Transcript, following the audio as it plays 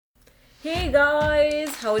Hey guys,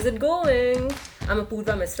 how is it going? I'm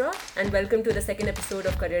Apurva Misra and welcome to the second episode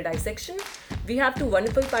of Career Dissection. We have two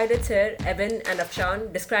wonderful pilots here, Evan and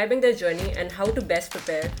Afshan, describing their journey and how to best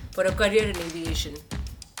prepare for a career in aviation.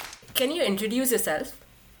 Can you introduce yourself?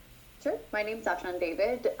 Sure. My name's Afshan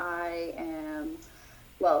David. I am,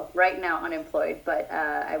 well, right now unemployed, but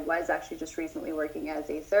I was actually just recently working as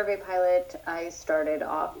a survey pilot. I started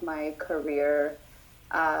off my career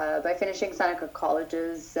by finishing Seneca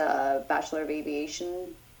College's Bachelor of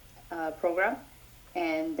Aviation program.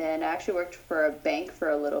 And then I actually worked for a bank for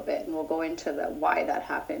a little bit, and we'll go into the why that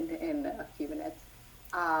happened in a few minutes.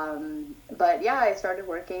 But yeah, I started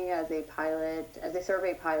working as a pilot, as a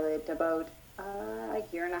survey pilot about a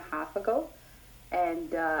year and a half ago.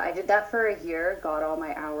 And I did that for a year, got all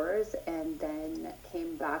my hours, and then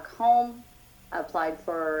came back home, applied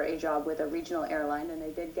for a job with a regional airline, and I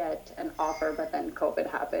did get an offer, but then COVID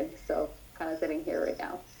happened. So kind of sitting here right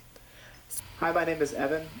now. Hi, my name is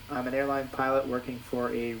Evan. I'm an airline pilot working for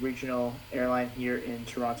a regional airline here in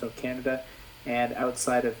Toronto, Canada. And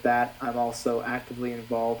outside of that, I'm also actively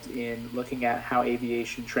involved in looking at how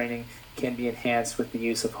aviation training can be enhanced with the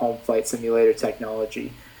use of home flight simulator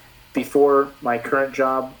technology. Before my current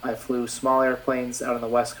job, I flew small airplanes out on the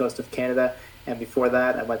west coast of Canada. And before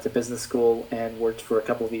that, I went to business school and worked for a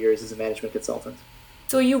couple of years as a management consultant.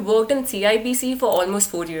 So, you worked in CIBC for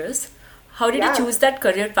almost 4 years. How did you choose that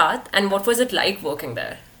career path and what was it like working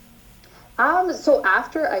there? So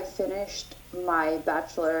after I finished my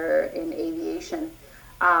bachelor in aviation,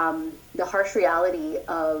 the harsh reality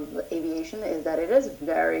of aviation is that it is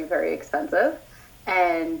very, very expensive.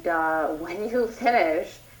 And when you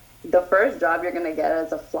finish, the first job you're going to get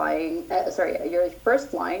as a your first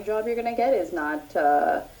flying job you're going to get is not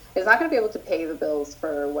going to be able to pay the bills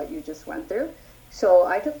for what you just went through. So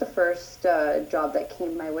I took the first job that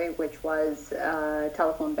came my way, which was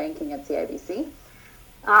telephone banking at CIBC.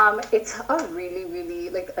 It's a really,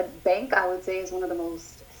 really, like a bank, I would say, is one of the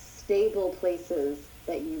most stable places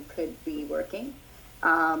that you could be working.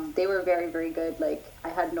 They were very, very good. Like, I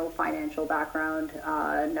had no financial background,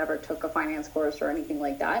 never took a finance course or anything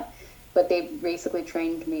like that. But they basically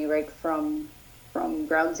trained me right from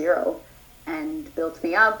ground zero and built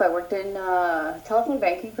me up. I worked in telephone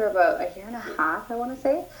banking for about a year and a half, I want to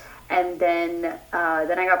say. And then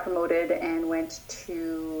I got promoted and went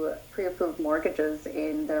to pre-approved mortgages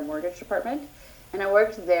in their mortgage department. And I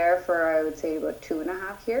worked there for, I would say, about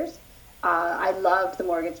 2.5 years. I loved the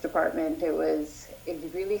mortgage department.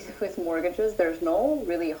 It really, with mortgages, there's no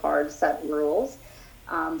really hard set rules.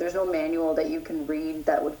 There's no manual that you can read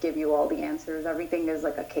that would give you all the answers. Everything is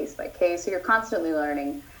like a case by case. So you're constantly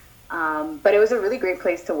learning. But it was a really great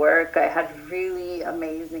place to work. I had really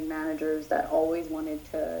amazing managers that always wanted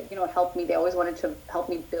to, help me. They always wanted to help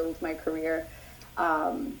me build my career.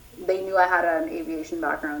 They knew I had an aviation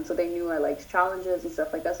background, so they knew I liked challenges and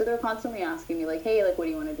stuff like that. So they were constantly asking me, like, hey, like, what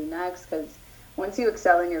do you want to do next? Because once you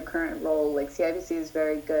excel in your current role, like, CIBC is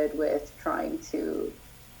very good with trying to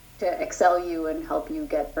excel you and help you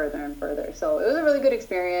get further and further. So it was a really good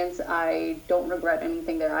experience. I don't regret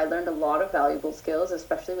anything there. I learned a lot of valuable skills,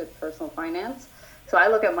 especially with personal finance. So I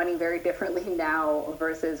look at money very differently now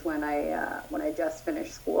versus when I just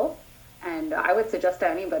finished school. And I would suggest to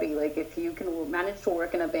anybody, like, if you can manage to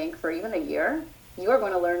work in a bank for even a year, you are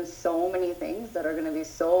going to learn so many things that are going to be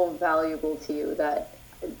so valuable to you that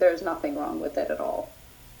there's nothing wrong with it at all.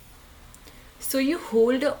 So, you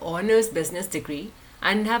hold an honors business degree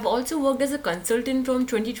and have also worked as a consultant from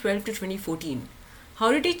 2012 to 2014.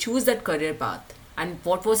 How did you choose that career path and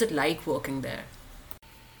what was it like working there?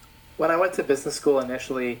 When I went to business school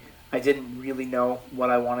initially, I didn't really know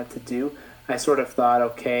what I wanted to do. I sort of thought,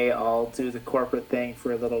 okay, I'll do the corporate thing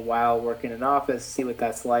for a little while, work in an office, see what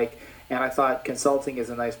that's like. And I thought consulting is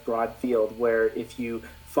a nice broad field where if you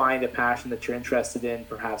find a passion that you're interested in,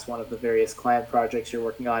 perhaps one of the various client projects you're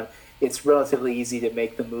working on, it's relatively easy to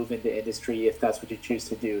make the move into industry if that's what you choose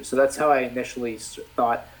to do. So that's how I initially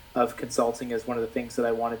thought of consulting as one of the things that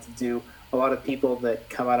I wanted to do. A lot of people that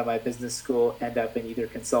come out of my business school end up in either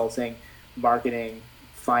consulting, marketing,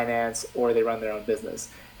 finance, or they run their own business.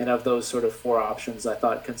 And of those sort of four options, I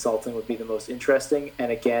thought consulting would be the most interesting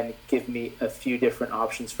and again, give me a few different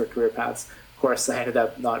options for career paths. Of course, I ended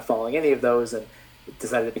up not following any of those and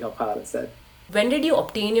decided to become a pilot instead. When did you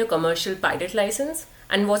obtain your commercial pilot license?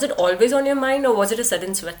 And was it always on your mind or was it a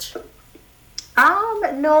sudden switch?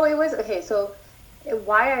 No, it was, okay, so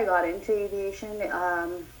why I got into aviation,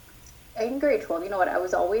 in grade 12, you know what, I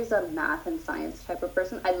was always a math and science type of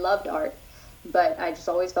person. I loved art, but I just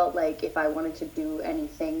always felt like if I wanted to do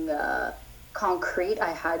anything concrete,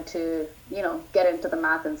 I had to, get into the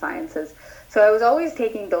math and sciences. So I was always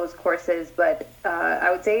taking those courses, but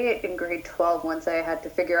I would say in grade 12, once I had to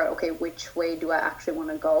figure out, okay, which way do I actually want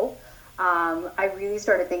to go, I really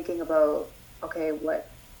started thinking about, okay, what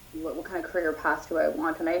kind of career path do I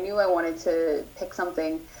want? And I knew I wanted to pick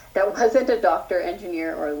something that wasn't a doctor,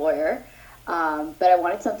 engineer, or lawyer, but I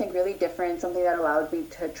wanted something really different, something that allowed me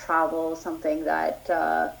to travel, something that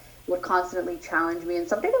would constantly challenge me, and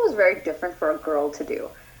something that was very different for a girl to do.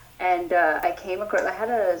 And I came across, I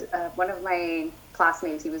had one of my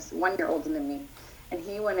classmates, he was 1 year older than me, and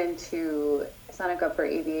he went into Seneca for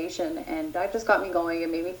aviation, and that just got me going.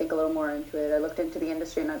 It made me think a little more into it. I looked into the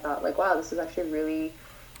industry and I thought, like, wow, this is actually really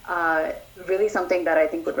something that I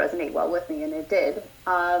think would resonate well with me, and it did.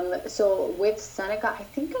 So with Seneca, I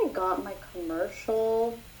think I got my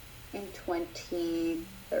commercial in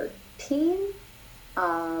 2013,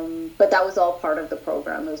 but that was all part of the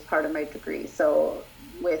program. It was part of my degree. So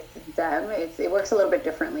with them, it works a little bit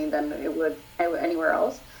differently than it would anywhere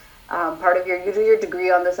else. You do your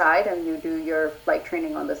degree on the side, and you do your flight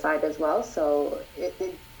training on the side as well. So it's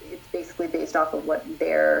basically based off of what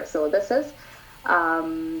their syllabus is.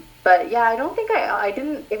 But yeah, I don't think I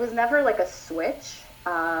didn't, it was never like a switch.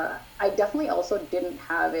 I definitely also didn't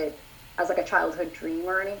have it as like a childhood dream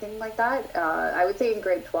or anything like that. I would say in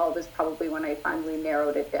grade 12 is probably when I finally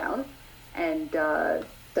narrowed it down, and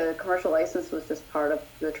the commercial license was just part of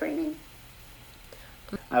the training.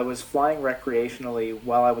 I was flying recreationally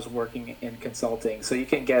while I was working in consulting. So you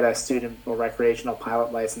can get a student or recreational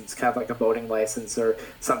pilot license, kind of like a boating license or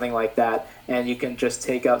something like that. And you can just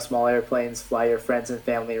take out small airplanes, fly your friends and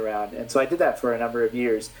family around. And so I did that for a number of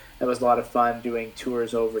years. It was a lot of fun doing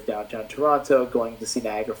tours over downtown Toronto, going to see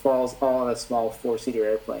Niagara Falls, all on a small 4-seater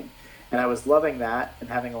airplane. And I was loving that and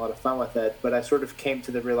having a lot of fun with it. But I sort of came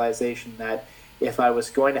to the realization that if I was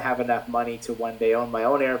going to have enough money to one day own my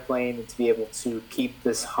own airplane and to be able to keep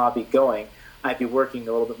this hobby going, I'd be working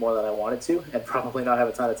a little bit more than I wanted to and probably not have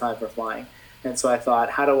a ton of time for flying. And so I thought,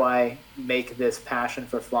 how do I make this passion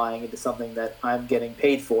for flying into something that I'm getting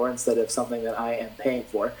paid for instead of something that I am paying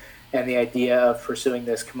for? And the idea of pursuing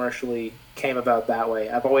this commercially came about that way.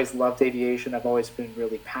 I've always loved aviation. I've always been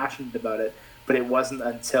really passionate about it. But it wasn't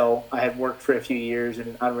until I had worked for a few years in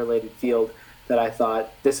an unrelated field that I thought,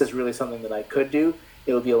 this is really something that I could do.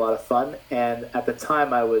 It would be a lot of fun. And at the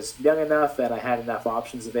time, I was young enough and I had enough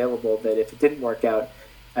options available that if it didn't work out,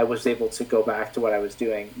 I was able to go back to what I was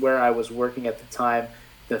doing. Where I was working at the time,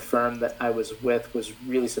 the firm that I was with was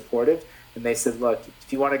really supportive. And they said, look,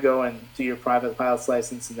 if you want to go and do your private pilot's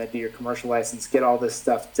license and then do your commercial license, get all this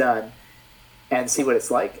stuff done and see what it's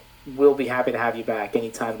like, we'll be happy to have you back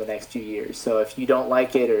anytime in the next few years. So if you don't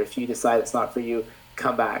like it or if you decide it's not for you,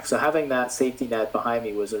 come back. So having that safety net behind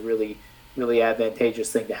me was a really, really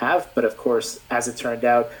advantageous thing to have. But of course, as it turned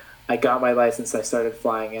out, I got my license, I started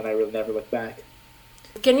flying, and I really never looked back.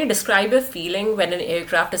 Can you describe a feeling when an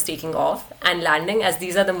aircraft is taking off and landing, as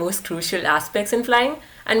these are the most crucial aspects in flying?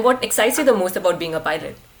 And what excites you the most about being a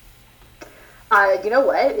pilot? You know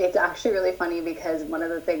what? It's actually really funny because one of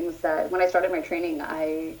the things that when I started my training,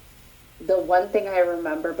 the one thing I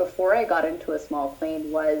remember before I got into a small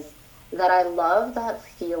plane was that I love that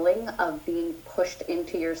feeling of being pushed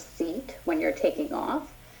into your seat when you're taking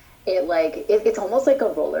off. It's almost like a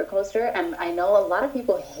roller coaster, and I know a lot of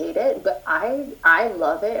people hate it, but I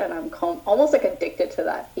love it, and I'm almost like addicted to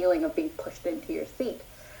that feeling of being pushed into your seat.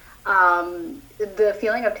 The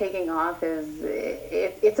feeling of taking off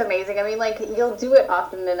it's amazing. I mean, like, you'll do it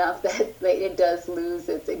often enough that it does lose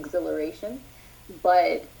its exhilaration.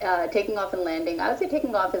 But taking off and landing, I would say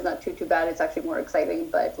taking off is not too bad. It's actually more exciting,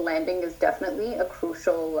 but landing is definitely a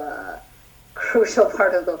crucial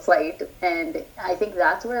part of the flight. And I think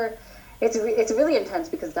that's where it's really intense,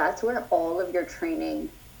 because that's where all of your training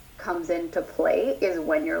comes into play, is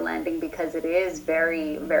when you're landing, because it is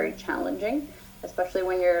very, very challenging, especially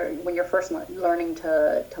when you're first learning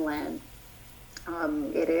to land.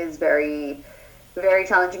 It is very, very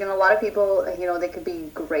challenging, and a lot of people, they could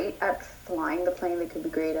be great at flying the plane, they could be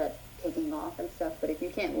great at taking off and stuff, but if you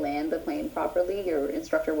can't land the plane properly, your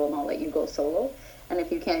instructor will not let you go solo. And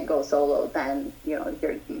if you can't go solo, then your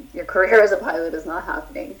career as a pilot is not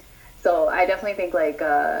happening. So I definitely think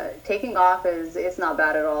taking off it's not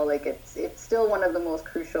bad at all. Like, it's still one of the most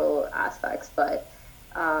crucial aspects, but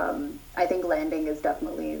I think landing is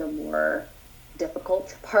definitely the more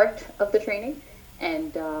difficult part of the training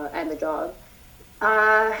and the job.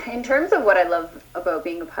 In terms of what I love about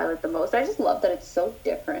being a pilot the most, I just love that it's so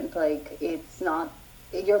different. Like, it's not,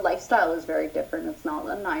 your lifestyle is very different. It's not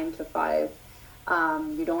a 9 to 5.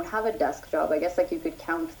 You don't have a desk job. I guess, like, you could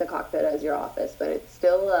count the cockpit as your office, but it's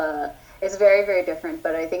still It's very, very different.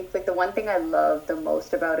 But I think like the one thing I love the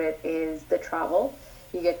most about it is the travel.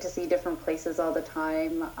 You get to see different places all the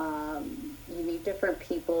time. You meet different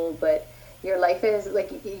people, but your life is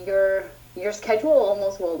like your schedule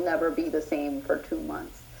almost will never be the same for 2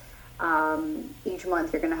 months. Each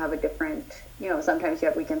month you're going to have a different, sometimes you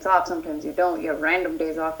have weekends off, sometimes you don't. You have random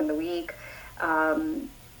days off in the week.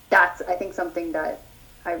 That's, I think, something that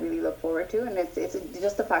I really look forward to. And it's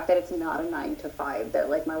just the fact that it's not a 9 to 5, that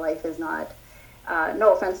like my life is not,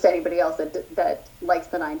 no offense to anybody else that likes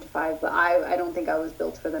the 9 to 5, but I don't think I was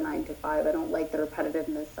built for the 9 to 5. I don't like the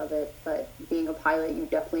repetitiveness of it, but being a pilot, you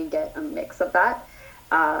definitely get a mix of that.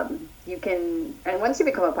 You can, and once you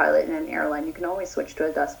become a pilot in an airline, you can always switch to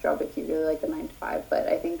a desk job if you really like the 9 to 5. But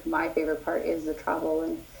I think my favorite part is the travel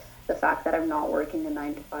and the fact that I'm not working a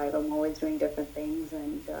 9 to 5. I'm always doing different things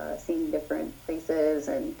and seeing different places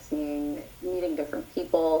and meeting different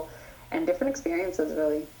people and different experiences,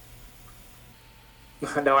 really.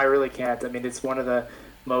 No, I really can't. I mean, it's one of the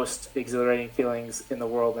most exhilarating feelings in the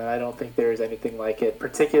world, and I don't think there is anything like it,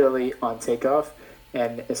 particularly on takeoff.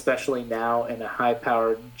 And especially now in a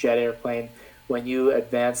high-powered jet airplane, when you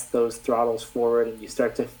advance those throttles forward and you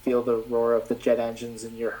start to feel the roar of the jet engines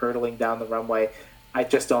and you're hurtling down the runway, I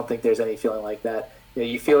just don't think there's any feeling like that.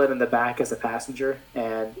 You feel it in the back as a passenger,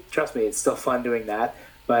 and trust me, it's still fun doing that,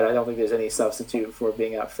 but I don't think there's any substitute for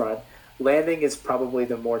being up front. Landing is probably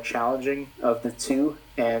the more challenging of the two,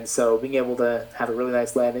 and so being able to have a really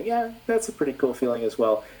nice landing, yeah, that's a pretty cool feeling as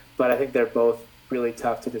well. But I think they're both really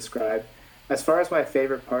tough to describe. As far as my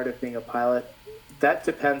favorite part of being a pilot, that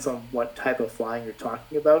depends on what type of flying you're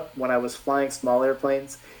talking about. When I was flying small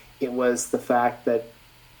airplanes, it was the fact that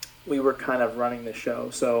we were kind of running the show.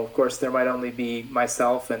 So, of course, there might only be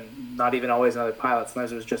myself and not even always another pilot.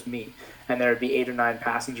 Sometimes it was just me. And there would be 8 or 9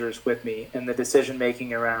 passengers with me. And the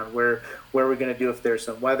decision-making around where are we going to do if there's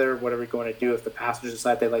some weather? What are we going to do if the passengers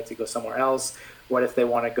decide they'd like to go somewhere else? What if they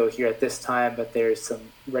want to go here at this time, but there's some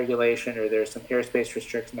regulation or there's some airspace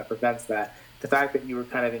restriction that prevents that? The fact that you were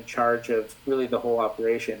kind of in charge of really the whole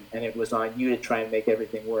operation and it was on you to try and make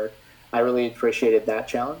everything work, I really appreciated that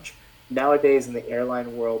challenge. Nowadays in the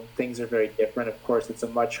airline world, things are very different. Of course, it's a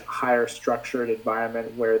much higher structured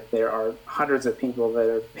environment where there are hundreds of people that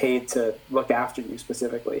are paid to look after you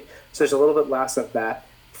specifically. So there's a little bit less of that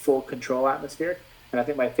full control atmosphere. And I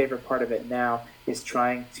think my favorite part of it now is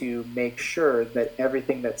trying to make sure that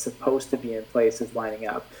everything that's supposed to be in place is lining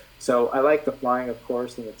up. So I like the flying, of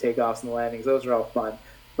course, and the takeoffs and the landings. Those are all fun.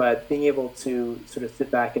 But being able to sort of sit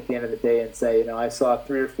back at the end of the day and say, I saw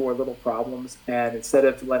 3 or 4 little problems, and instead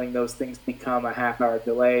of letting those things become a half-hour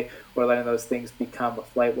delay or letting those things become a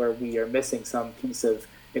flight where we are missing some piece of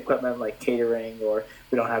equipment like catering or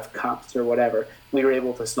we don't have cups or whatever, we were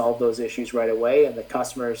able to solve those issues right away, and the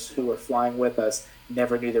customers who were flying with us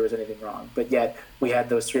never knew there was anything wrong. But yet we had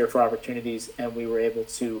those 3 or 4 opportunities, and we were able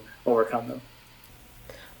to overcome them.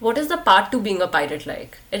 What is the path to being a pilot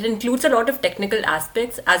like? It includes a lot of technical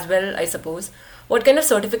aspects as well, I suppose. What kind of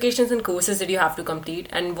certifications and courses did you have to complete,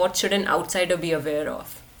 and what should an outsider be aware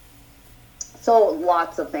of? So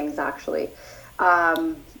lots of things, actually.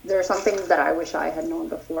 There are some things that I wish I had known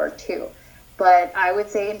before too. But I would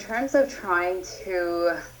say in terms of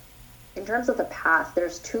the path,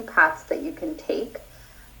 there's 2 paths that you can take.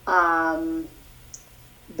 The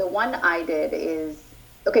one I did is,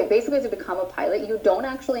 basically to become a pilot, you don't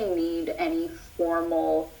actually need any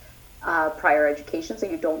formal prior education. So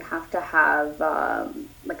you don't have to have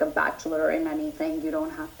like a bachelor in anything. You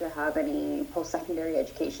don't have to have any post-secondary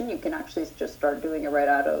education. You can actually just start doing it right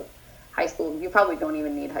out of high school. You probably don't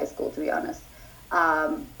even need high school, to be honest.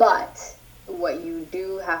 But what you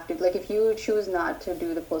do have to, like if you choose not to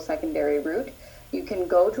do the post-secondary route, you can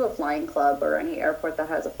go to a flying club or any airport that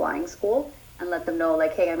has a flying school and let them know,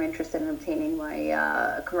 like, hey, I'm interested in obtaining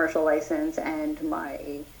my commercial license and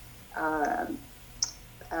my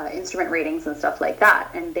instrument ratings and stuff like that.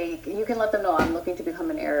 And you can let them know I'm looking to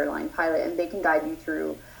become an airline pilot, and they can guide you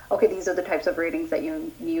through, okay, these are the types of ratings that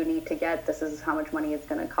you need to get. This is how much money it's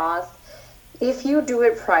going to cost. If you do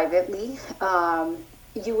it privately,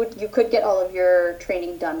 you could get all of your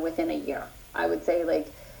training done within a year. I would say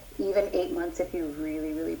like even 8 months if you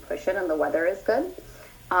really, really push it and the weather is good.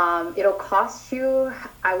 It'll cost you,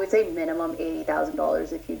 I would say, minimum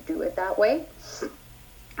 $80,000 if you do it that way.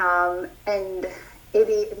 And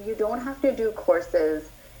you don't have to do courses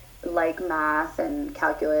like math and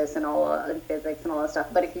calculus and and physics and all that stuff.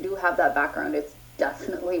 But if you do have that background, it's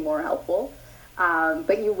definitely more helpful.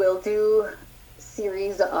 But you will do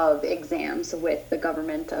series of exams with the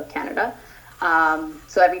government of Canada.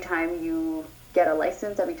 So every time you get a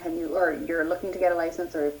license, you're looking to get a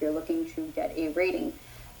license, or if you're looking to get a rating,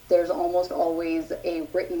 there's almost always a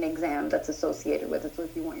written exam that's associated with it. So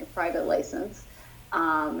if you want your private license,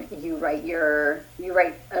 you write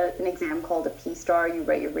an exam called a P-STAR. You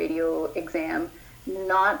write your radio exam.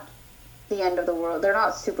 Not the end of the world. They're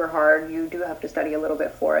not super hard. You do have to study a little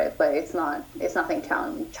bit for it, but it's nothing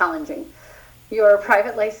challenging. Your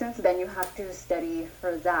private license, then you have to study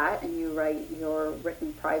for that, and you write your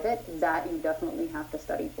written private. That you definitely have to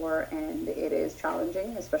study for, and it is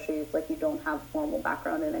challenging, especially if you don't have formal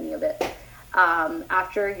background in any of it.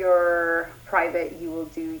 After your private, you will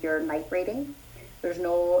do your night rating. There's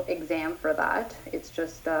no exam for that. It's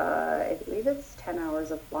just, I believe it's 10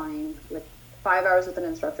 hours of flying, 5 hours with an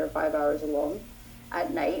instructor, 5 hours alone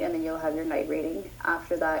at night, and then you'll have your night rating.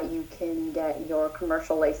 After that, you can get your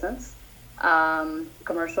commercial license.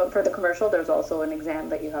 For the commercial, there's also an exam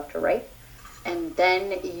that you have to write. And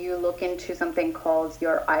then you look into something called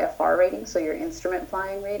your IFR rating, so your instrument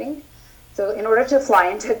flying rating. So in order to fly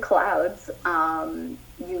into clouds,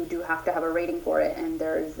 you do have to have a rating for it, and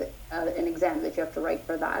there's an exam that you have to write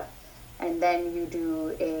for that. And then you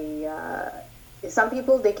do some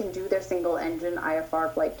people, they can do their single engine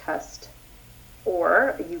IFR flight test,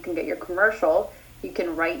 or you can get your commercial. You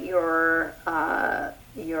can write your IFR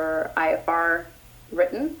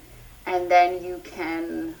written, and then you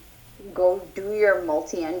can go do your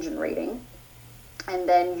multi-engine rating, and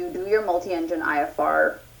then you do your multi-engine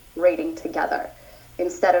IFR rating together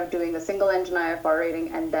instead of doing a single engine IFR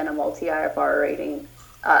rating and then a multi-IFR rating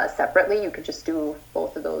separately. You could just do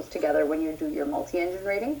both of those together when you do your multi-engine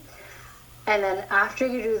rating. And then after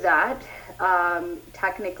you do that,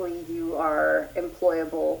 technically you are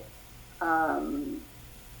employable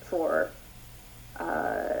for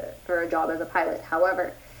a job as a pilot.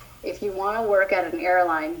 However, if you want to work at an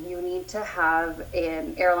airline, you need to have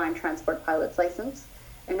an airline transport pilot's license.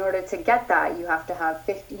 In order to get that, you have to have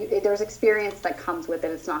there's experience that comes with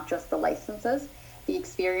it. It's not just the licenses. The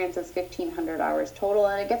experience is 1,500 hours total,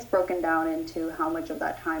 and it gets broken down into how much of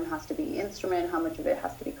that time has to be instrument, how much of it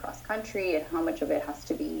has to be cross-country, and how much of it has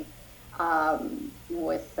to be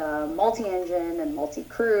with multi-engine and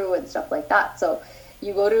multi-crew and stuff like that. So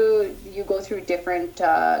you go through different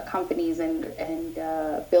companies and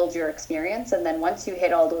build your experience, and then once you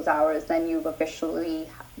hit all those hours, then you officially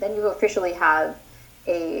have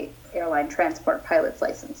a airline transport pilot's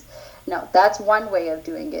license. Now, that's one way of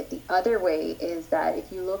doing it. The other way is that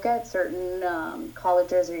if you look at certain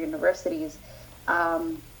colleges or universities,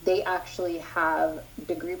 they actually have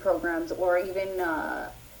degree programs or even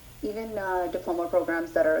diploma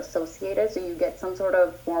programs that are associated. So you get some sort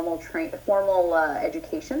of formal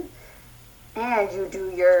education, and you do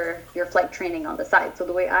your flight training on the side. So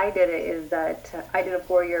the way I did it is that I did a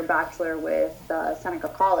 4-year bachelor with Seneca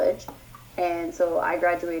College. And so I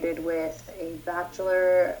graduated with a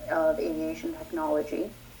Bachelor of Aviation Technology.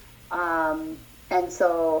 And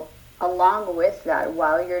so along with that,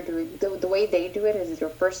 while you're doing, the way they do it is your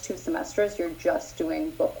first 2 semesters, you're just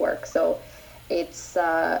doing book work. So it's,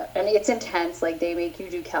 and it's intense. They make you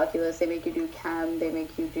do calculus, they make you do chem, they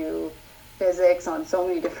make you do physics on so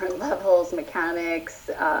many different levels, mechanics,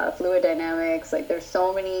 fluid dynamics. There's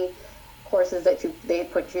so many courses that they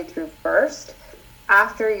put you through first.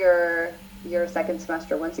 After your second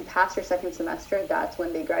semester, once you pass your second semester, that's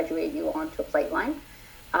when they graduate you onto a flight line.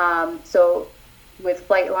 So with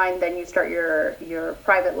Flightline, then you start your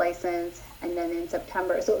private license, and then in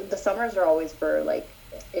September, so the summers are always for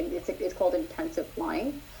it's called intensive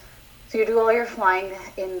flying. So you do all your flying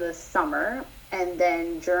in the summer, and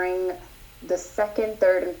then during the 2nd,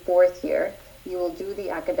 3rd, and 4th year, you will do the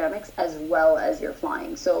academics as well as your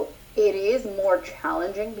flying. So it is more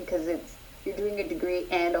challenging because you're doing a degree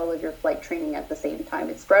and all of your flight training at the same time.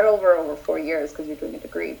 It's spread over 4 years because you're doing a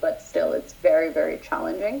degree, but still it's very, very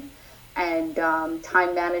challenging. And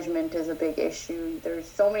time management is a big issue. There's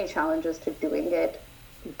so many challenges to doing it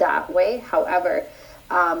that way. However,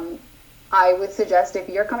 I would suggest if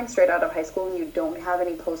you're coming straight out of high school and you don't have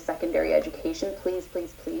any post-secondary education, please,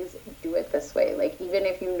 please, please do it this way. Even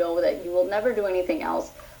if you know that you will never do anything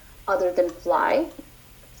else other than fly,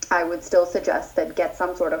 I would still suggest that get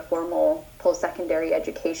some sort of formal post-secondary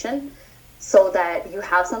education so that you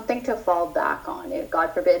have something to fall back on. If,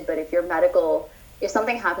 God forbid, but if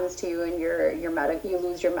something happens to you and you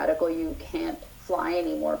lose your medical, you can't fly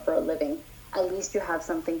anymore for a living, at least you have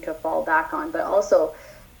something to fall back on. But also,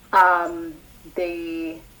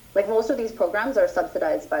 most of these programs are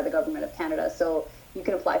subsidized by the government of Canada, so you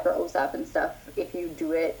can apply for OSAP and stuff if you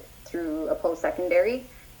do it through a post-secondary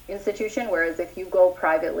institution, whereas if you go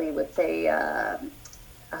privately with, say,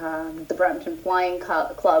 the Brampton Flying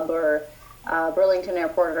Club or Burlington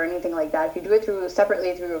Airport or anything like that, if you do it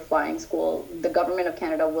separately through a flying school, the government of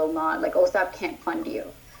Canada will not, like OSAP can't fund you.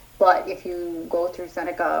 But if you go through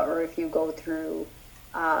Seneca or if you go through,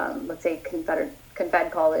 let's say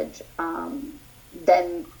Confed College,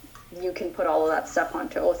 then you can put all of that stuff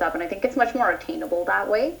onto OSAP. And I think it's much more attainable that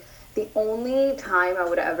way. The only time I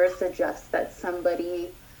would ever suggest that somebody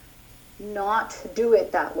not do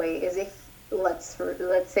it that way is if, let's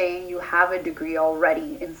say you have a degree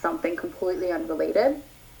already in something completely unrelated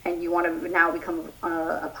and you want to now become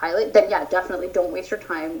a pilot, then yeah, definitely don't waste your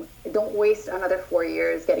time. Don't waste another 4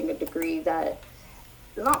 years getting a degree that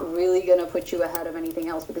is not really going to put you ahead of anything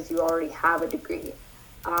else because you already have a degree.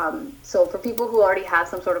 So for people who already have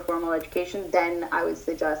some sort of formal education, then I would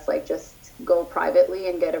suggest like just go privately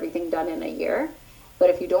and get everything done in a year. But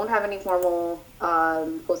if you don't have any formal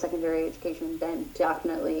post-secondary education, then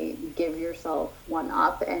definitely give yourself one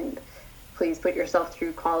up and please put yourself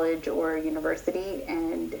through college or university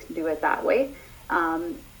and do it that way.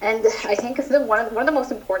 And I think one of the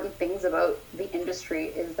most important things about the industry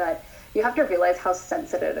is that you have to realize how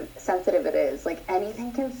sensitive it is. Like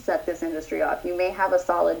anything can set this industry off. You may have a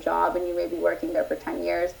solid job and you may be working there for 10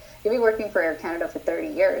 years. You'll be working for Air Canada for 30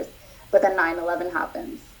 years, but then 9/11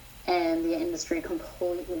 happens and the industry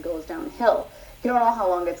completely goes downhill. You don't know how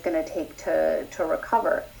long it's going to take to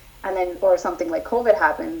recover. And then, or something like COVID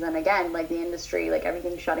happens, and again, like the industry, like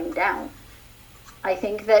everything's shutting down. I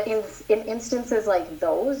think that in instances like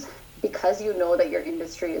those, because you know that your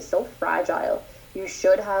industry is so fragile, you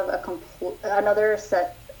should have another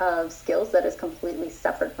set of skills that is completely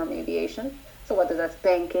separate from aviation. So whether that's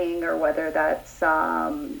banking or whether that's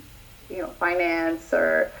finance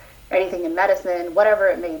or anything in medicine, whatever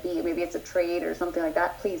it may be, maybe it's a trade or something like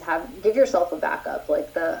that, please give yourself a backup.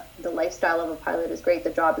 Like the lifestyle of a pilot is great, the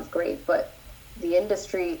job is great, but the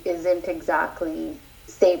industry isn't exactly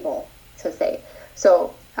stable, to say.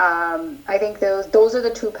 So I think those are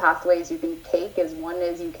the two pathways you can take. One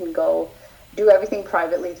is you can go do everything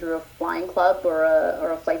privately through a flying club or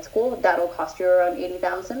a flight school. That'll cost you around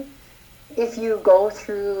 $80,000. If you go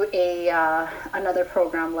through another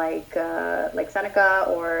program like Seneca,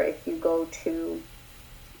 or if you go to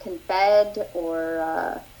Confed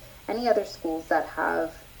or any other schools that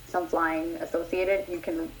have some flying associated, you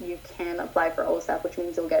can apply for OSAP, which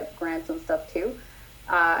means you'll get grants and stuff too.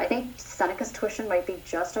 I think Seneca's tuition might be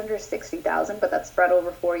just under $60,000, but that's spread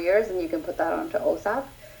over 4 years, and you can put that onto OSAP.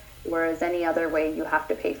 Whereas any other way, you have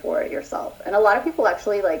to pay for it yourself. And a lot of people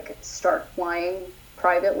actually like start flying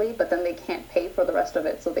privately, but then they can't pay for the rest of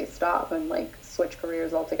it, so they stop and like switch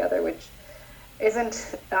careers altogether, which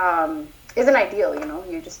isn't ideal.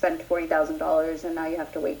 You just spent $40,000 and now you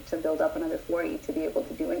have to wait to build up another 40 to be able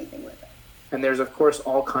to do anything with it. And there's of course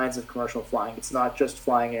all kinds of commercial flying. It's not just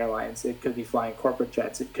flying airlines. It could be flying corporate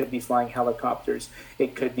jets, it could be flying helicopters,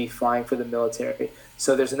 it could be flying for the military.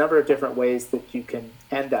 So there's a number of different ways that you can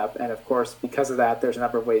end up, and of course because of that there's a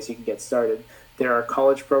number of ways you can get started. There are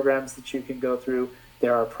college programs that you can go through.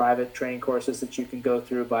 There are private training courses that you can go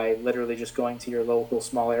through by literally just going to your local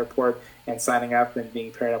small airport and signing up and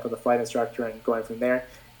being paired up with a flight instructor and going from there.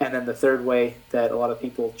 And then the third way that a lot of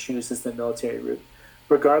people choose is the military route.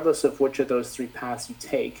 Regardless of which of those three paths you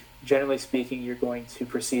take, generally speaking, you're going to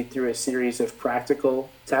proceed through a series of practical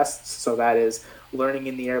tests. So that is learning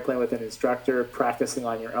in the airplane with an instructor, practicing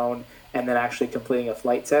on your own, and then actually completing a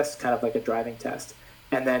flight test, kind of like a driving test.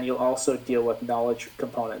 And then you'll also deal with knowledge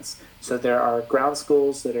components. So there are ground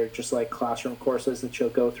schools that are just like classroom courses that you'll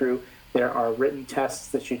go through. There are written tests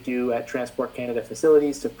that you do at Transport Canada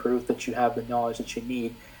facilities to prove that you have the knowledge that you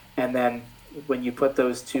need. And then when you put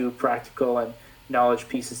those two practical and knowledge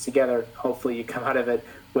pieces together, hopefully you come out of it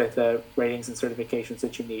with ratings and certifications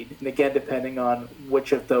that you need. And again, depending on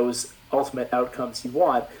which of those ultimate outcomes you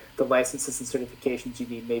want, the licenses and certifications you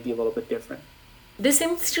need may be a little bit different. There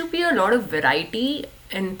seems to be a lot of variety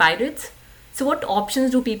in pilots. So what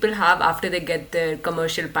options do people have after they get their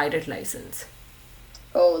commercial pilot license?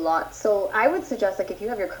 Oh, lots. So I would suggest, like, if you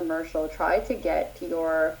have your commercial, try to get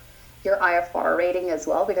your IFR rating as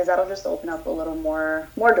well, because that'll just open up a little more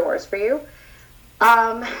doors for you.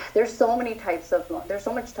 There's so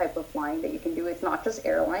much type of flying that you can do. It's not just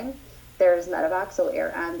airline. There's medevac, so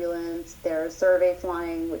air ambulance. There's survey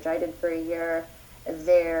flying, which I did for a year.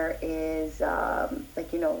 There is,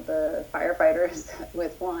 the firefighters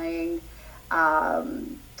with flying.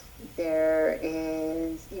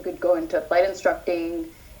 You could go into flight instructing.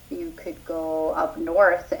 You could go up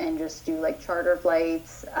north and just do like charter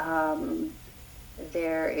flights.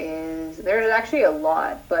 There's actually a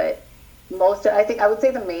lot, but I would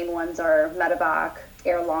say the main ones are medevac,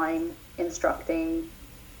 airline, instructing,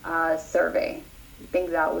 survey. I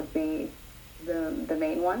think that would be the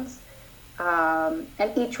main ones.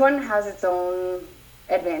 And each one has its own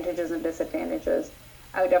advantages and disadvantages.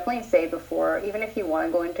 I would definitely say before, even if you want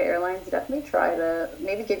to go into airlines, definitely try to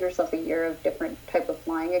maybe give yourself a year of different type of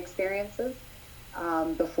flying experiences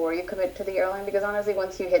before you commit to the airline. Because honestly,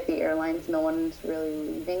 once you hit the airlines, no one's really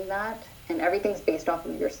leaving that, and everything's based off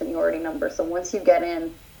of your seniority number. So once you get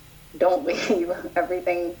in, don't leave.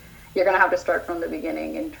 Everything you're gonna have to start from the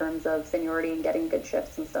beginning in terms of seniority and getting good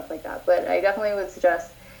shifts and stuff like that. But I definitely would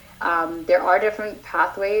suggest. There are different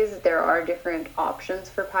pathways. There are different options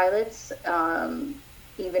for pilots.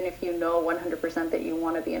 Even if you know 100% that you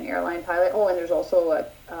want to be an airline pilot. Oh, and there's also a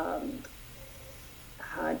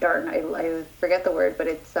darn, I forget the word, but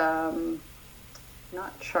it's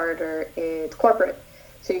not charter, it's corporate.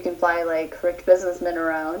 So you can fly like rich businessmen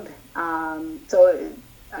around. So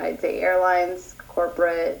I'd say airlines,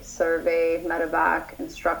 corporate, survey, medevac,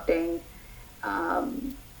 instructing.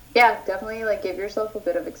 Yeah, definitely like give yourself a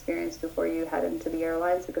bit of experience before you head into the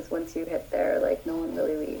airlines, because once you hit there, like no one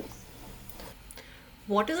really leaves.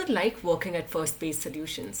 What is it like working at First Base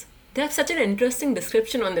Solutions? They have such an interesting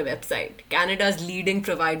description on their website. Canada's leading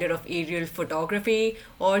provider of aerial photography,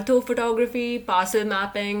 orthophotography, parcel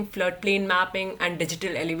mapping, floodplain mapping, and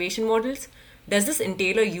digital elevation models. Does this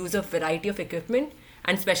entail a use of variety of equipment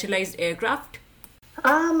and specialized aircraft?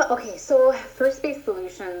 Okay, so First Base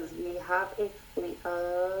Solutions, we have a fleet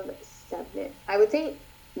of 7, I would say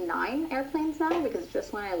 9 airplanes now, because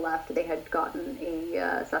just when I left, they had gotten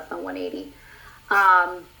a Cessna 180.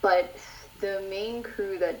 But the main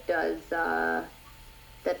crew that does the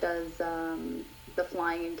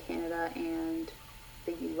flying in Canada and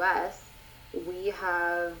the U.S., we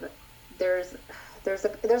have there's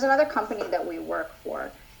another company that we work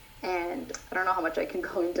for, and I don't know how much I can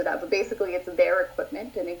go into that, but basically it's their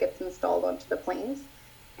equipment and it gets installed onto the planes.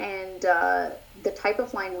 And the type of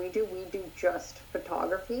flying we do just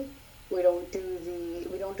photography. We don't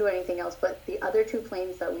do anything else. But the other 2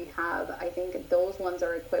 planes that we have, I think those ones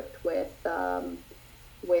are equipped with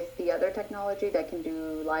the other technology that can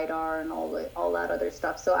do LiDAR and all that other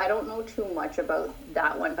stuff. So I don't know too much about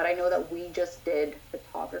that one, but I know that we just did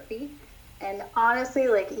photography. And honestly,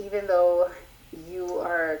 like, even though you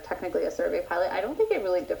are technically a survey pilot, I don't think it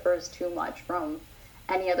really differs too much from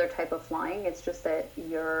any other type of flying. It's just that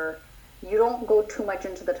you don't go too much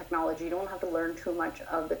into the technology. You don't have to learn too much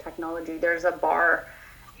of the technology. There's a bar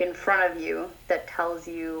in front of you that tells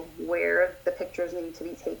you where the pictures need to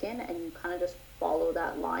be taken, and you kind of just follow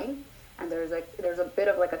that line. And there's a bit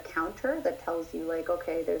of like a counter that tells you like,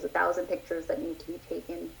 okay, there's 1,000 pictures that need to be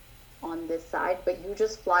taken on this side, but you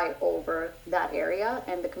just fly over that area,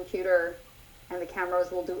 and the computer and the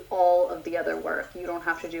cameras will do all of the other work. You don't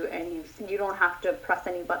have to press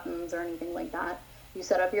any buttons or anything like that. You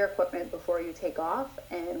set up your equipment before you take off,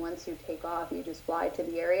 and once you take off, you just fly to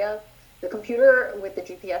the area. The computer with the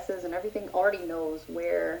GPSs and everything already knows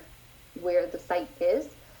where the site is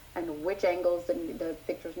and which angles the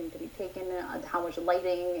pictures need to be taken, how much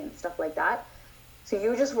lighting and stuff like that. So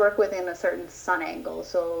you just work within a certain sun angle.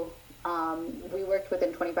 So we worked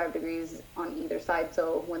within 25 degrees on either side.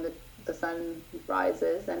 So when the sun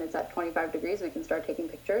rises and it's at 25 degrees, we can start taking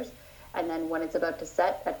pictures. And then when it's about to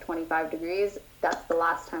set at 25 degrees, that's the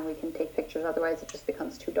last time we can take pictures. Otherwise, it just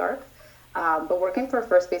becomes too dark. But working for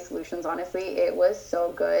First Base Solutions, honestly, it was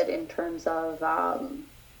so good in terms of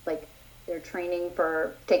like their training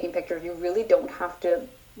for taking pictures. You really don't have to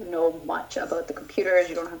know much about the computers.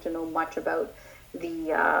 You don't have to know much about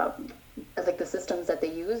the like the systems that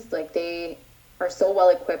they use. Like they are so well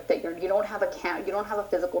equipped that you don't have a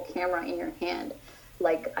physical camera in your hand.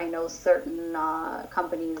 Like I know certain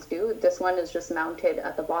companies do. This one is just mounted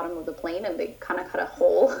at the bottom of the plane, and they kind of cut a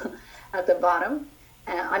hole at the bottom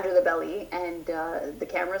under the belly, and the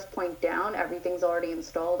cameras point down. Everything's already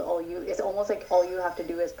installed. It's almost like all you have to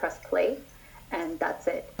do is press play, and that's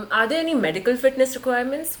it. Are there any medical fitness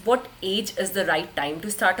requirements? What age is the right time to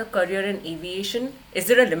start a career in aviation? Is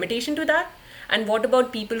there a limitation to that? And what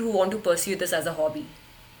about people who want to pursue this as a hobby?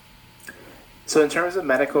 So in terms of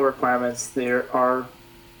medical requirements, there are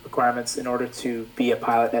requirements in order to be a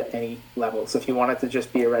pilot at any level. So if you wanted to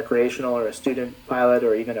just be a recreational or a student pilot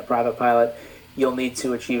or even a private pilot, you'll need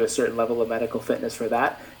to achieve a certain level of medical fitness for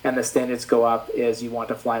that. And the standards go up as you want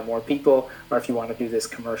to fly more people or if you want to do this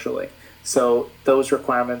commercially. So those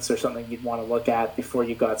requirements are something you'd want to look at before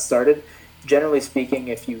you got started. Generally speaking,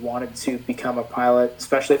 if you wanted to become a pilot,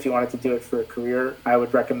 especially if you wanted to do it for a career, I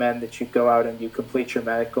would recommend that you go out and you complete your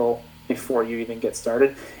medical before you even get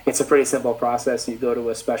started. It's a pretty simple process. You go to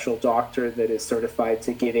a special doctor that is certified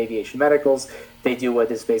to give aviation medicals. They do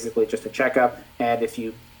what is basically just a checkup, and if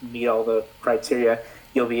you meet all the criteria,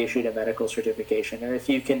 you'll be issued a medical certification. And if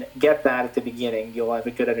you can get that at the beginning, you'll have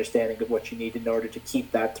a good understanding of what you need in order to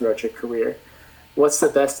keep that throughout your career. What's the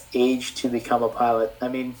best age to become a pilot? I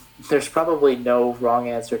mean, there's probably no wrong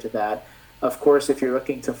answer to that. Of course, if you're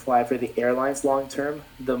looking to fly for the airlines long term,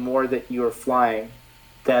 the more that you're flying,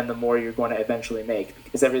 then the more you're going to eventually make,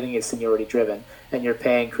 because everything is seniority driven and your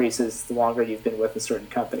pay increases the longer you've been with a certain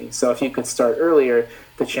company. So if you could start earlier,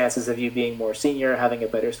 the chances of you being more senior, having a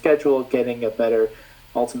better schedule, getting a better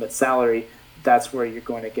ultimate salary, that's where you're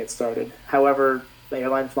going to get started. However,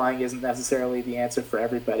 airline flying isn't necessarily the answer for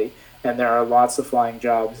everybody, and there are lots of flying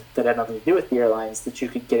jobs that have nothing to do with the airlines that you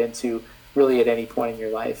could get into really at any point in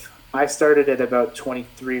your life. I started at about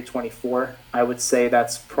 23 or 24. I would say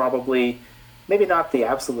that's probably maybe not the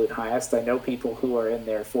absolute highest. I know people who are in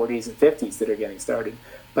their 40s and 50s that are getting started,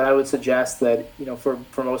 but I would suggest that,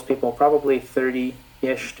 for most people, probably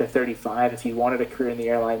 30-ish to 35, if you wanted a career in the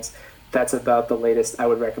airlines, that's about the latest I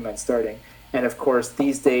would recommend starting. And of course,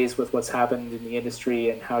 these days with what's happened in the industry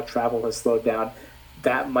and how travel has slowed down,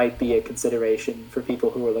 that might be a consideration for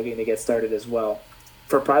people who are looking to get started as well.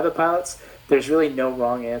 For private pilots, there's really no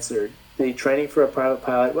wrong answer. The training for a private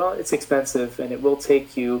pilot, well, it's expensive and it will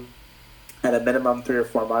take you at a minimum 3 or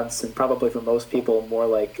 4 months, and probably for most people more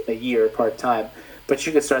like a year part-time. But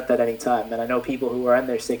you could start that anytime. And I know people who are in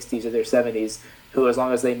their 60s or their 70s who, as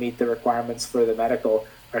long as they meet the requirements for the medical,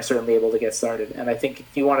 are certainly able to get started. And I think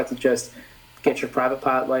if you wanted to just get your private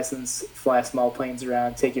pilot license, fly small planes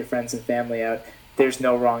around, take your friends and family out, there's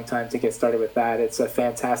no wrong time to get started with that. It's a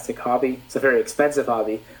fantastic hobby. It's a very expensive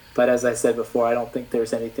hobby. But as I said before, I don't think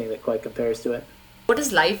there's anything that quite compares to it. What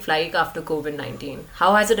is life like after COVID-19?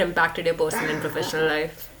 How has it impacted your personal and professional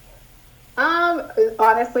life?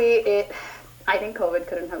 Honestly, I think COVID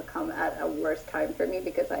couldn't have come at a worse time for me,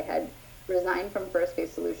 because I had resigned from First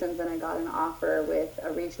Space Solutions and I got an offer with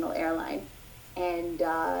a regional airline. And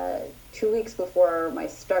 2 weeks before my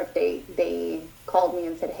start date, they called me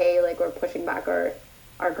and said, hey, like, we're pushing back our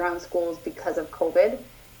ground schools because of COVID.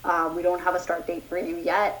 We don't have a start date for you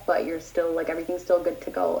yet, but you're still, like, everything's still good to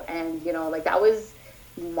go. And, that was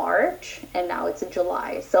March, and now it's in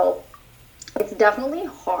July. So it's definitely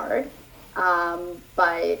hard.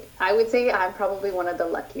 But I would say I'm probably one of the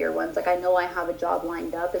luckier ones. Like, I know I have a job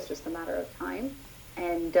lined up. It's just a matter of time.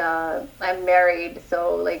 And I'm married.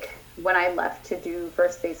 So, like, when I left to do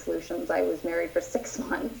First Space Solutions, I was married for 6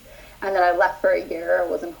 months. And then I left for a year. I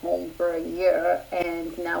wasn't home for a year.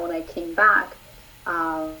 And now when I came back,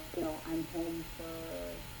 I've been home for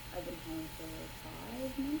 5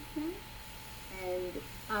 months now.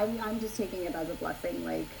 And I'm just taking it as a blessing.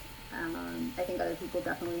 Like, I think other people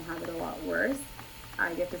definitely have it a lot worse.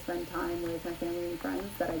 I get to spend time with my family and friends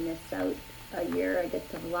that I missed out a year. I get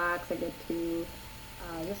to relax. I get to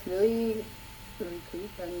just really recoup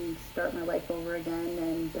and start my life over again.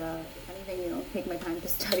 And if anything, take my time to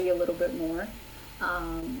study a little bit more,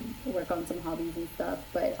 work on some hobbies and stuff.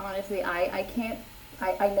 But honestly, I can't.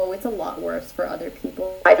 I know it's a lot worse for other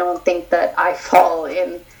people. I don't think that I fall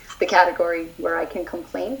in the category where I can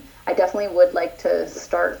complain. I definitely would like to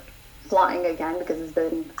start flying again, because it's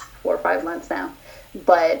been 4 or 5 months now.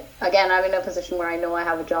 But again, I'm in a position where I know I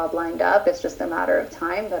have a job lined up. It's just a matter of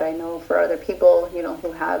time. But I know for other people,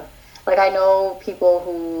 who have, like, I know people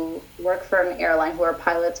who work for an airline, who are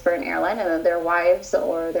pilots for an airline, and then their wives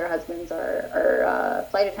or their husbands are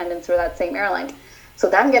flight attendants for that same airline. So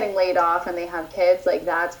them getting laid off and they have kids, like,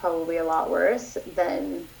 that's probably a lot worse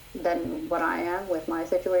than what I am with my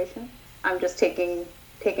situation. I'm just taking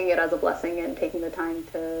it as a blessing and taking the time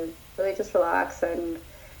to really just relax and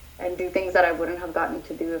do things that I wouldn't have gotten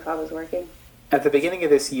to do if I was working. At the beginning of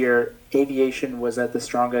this year, aviation was at the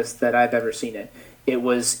strongest that I've ever seen it. It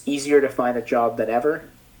was easier to find a job than ever,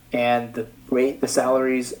 and the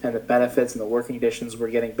salaries and the benefits and the working conditions were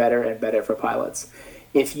getting better and better for pilots.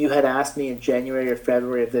 If you had asked me in January or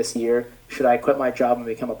February of this year, should I quit my job and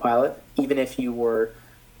become a pilot, even if you were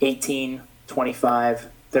 18, 25,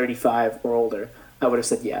 35, or older, I would have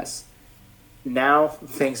said yes. Now,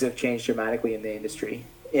 things have changed dramatically in the industry.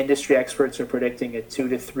 Industry experts are predicting a 2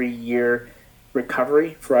 to 3 year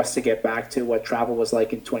recovery for us to get back to what travel was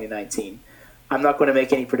like in 2019. I'm not going to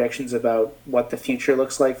make any predictions about what the future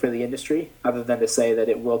looks like for the industry, other than to say that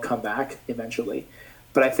it will come back eventually.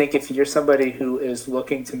 But I think if you're somebody who is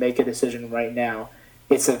looking to make a decision right now,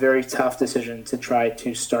 it's a very tough decision to try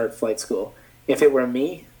to start flight school. If it were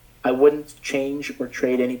me, I wouldn't change or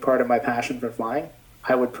trade any part of my passion for flying.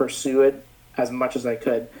 I would pursue it as much as I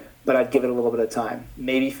could, but I'd give it a little bit of time.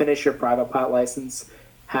 Maybe finish your private pilot license,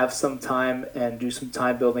 have some time and do some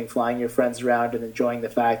time building, flying your friends around and enjoying the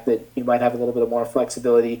fact that you might have a little bit more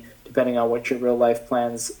flexibility depending on what your real life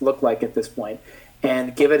plans look like at this point.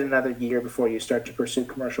 and give it another year before you start to pursue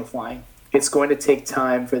commercial flying. It's going to take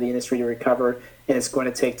time for the industry to recover, and it's going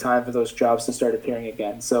to take time for those jobs to start appearing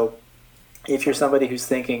again. So if you're somebody who's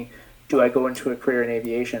thinking, do I go into a career in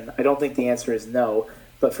aviation? I don't think the answer is no,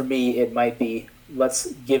 but for me, it might be,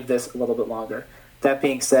 let's give this a little bit longer. That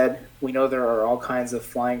being said, we know there are all kinds of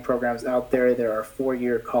flying programs out there. There are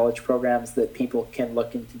 4-year college programs that people can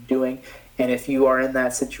look into doing. And if you are in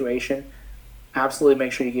that situation, absolutely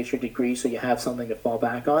make sure you get your degree so you have something to fall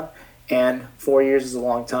back on. And 4 years is a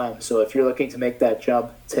long time. So if you're looking to make that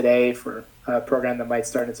jump today for a program that might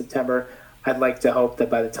start in September, I'd like to hope that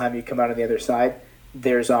by the time you come out on the other side,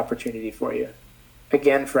 there's opportunity for you.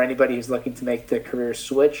 Again, for anybody who's looking to make the career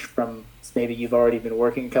switch from maybe you've already been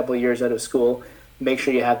working a couple of years out of school, make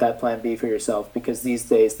sure you have that plan B for yourself, because these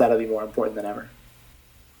days that'll be more important than ever.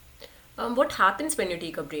 What happens when you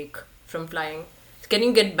take a break from flying? Can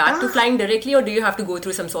you get back to flying directly, or do you have to go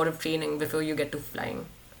through some sort of training before you get to flying?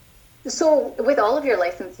 So with all of your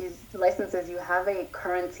licenses, you have a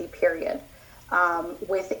currency period.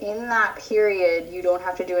 Within that period, you don't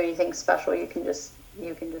have to do anything special. You can just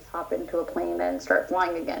hop into a plane and start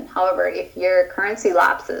flying again. However, if your currency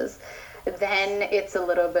lapses, then it's a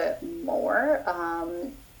little bit more.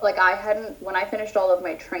 When I finished all of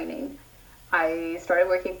my training, I started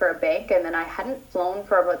working for a bank, and then I hadn't flown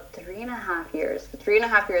for about 3.5 years. For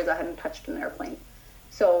 3.5 years, I hadn't touched an airplane.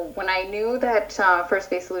 So when I knew that First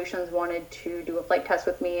Space Solutions wanted to do a flight test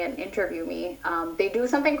with me and interview me, they do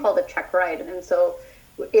something called a check ride. And so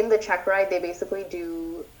in the check ride, they basically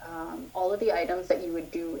do all of the items that you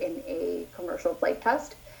would do in a commercial flight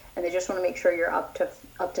test. And they just want to make sure you're up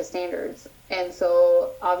to standards. And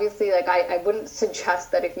so obviously, I wouldn't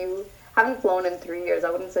suggest that if you haven't flown in 3 years, I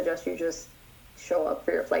wouldn't suggest you just show up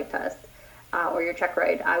for your flight test or your check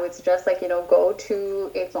ride. I would suggest go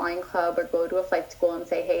to a flying club or go to a flight school and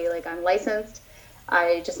say, hey, I'm licensed,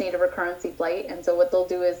 I just need a recurrency flight. And so what they'll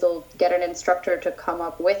do is they'll get an instructor to come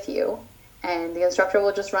up with you, and the instructor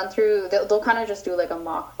will just run through, they'll kind of just do a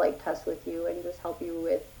mock flight test with you and just help you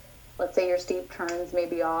with, let's say your steep turns may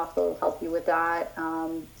be off, they'll help you with that.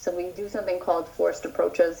 So we do something called forced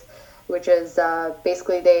approaches, which is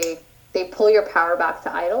basically they pull your power back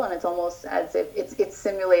to idle, and it's almost as if it's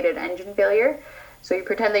simulated engine failure. So you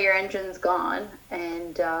pretend that your engine's gone,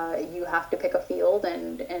 and you have to pick a field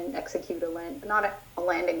and execute not a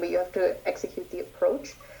landing, but you have to execute the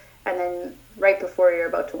approach. And then right before you're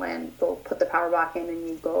about to land, they'll put the power back in, and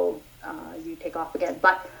you take off again.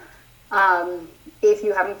 But if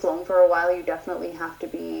you haven't flown for a while, you definitely have to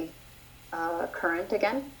be current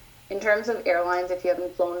again. In terms of airlines, if you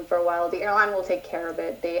haven't flown for a while, the airline will take care of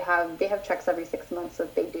it. They have checks every 6 months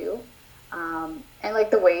that they do. And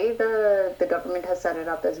the way the government has set it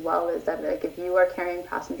up as well is that if you are carrying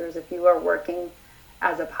passengers, if you are working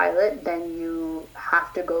as a pilot, then you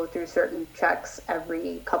have to go through certain checks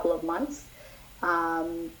every couple of months.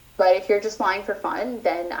 But if you're just flying for fun,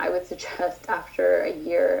 then I would suggest after a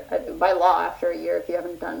year, by law, after a year, if you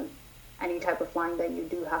haven't done any type of flying, then you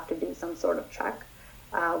do have to do some sort of check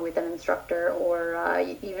with an instructor, or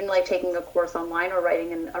even taking a course online or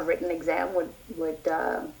writing a written exam would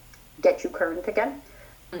get you current again.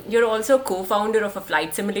 You're also co-founder of a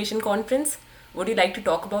flight simulation conference. Would you like to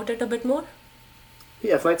talk about it a bit more?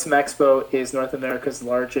 Yeah, Flight Sim Expo is North America's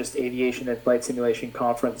largest aviation and flight simulation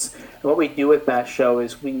conference. And what we do with that show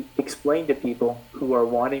is we explain to people who are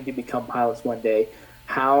wanting to become pilots one day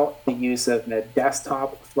how the use of a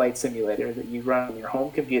desktop flight simulator that you run on your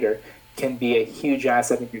home computer can be a huge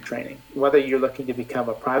asset in your training. Whether you're looking to become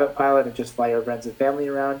a private pilot and just fly your friends and family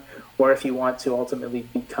around, or if you want to ultimately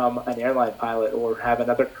become an airline pilot or have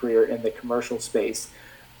another career in the commercial space,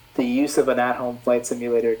 the use of an at-home flight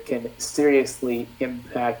simulator can seriously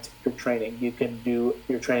impact your training. You can do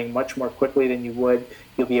your training much more quickly than you would.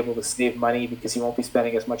 You'll be able to save money because you won't be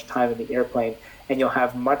spending as much time in the airplane, and you'll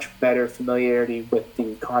have much better familiarity with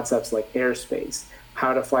the concepts like airspace,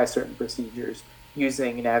 how to fly certain procedures,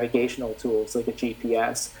 using navigational tools like a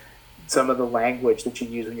GPS, some of the language that you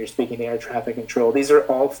use when you're speaking to air traffic control. These are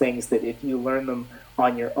all things that if you learn them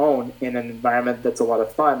on your own in an environment that's a lot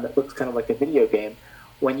of fun, that looks kind of like a video game,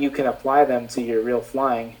 when you can apply them to your real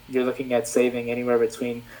flying, you're looking at saving anywhere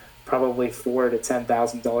between probably $4,000 to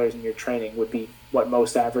 $10,000 in your training would be what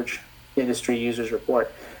most average industry users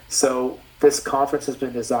report. So this conference has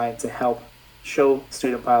been designed to help show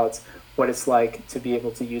student pilots what it's like to be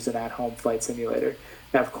able to use an at-home flight simulator.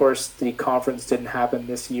 Now, of course, the conference didn't happen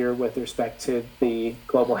this year with respect to the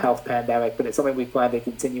global health pandemic, but it's something we plan to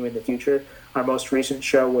continue in the future. Our most recent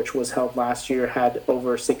show, which was held last year, had over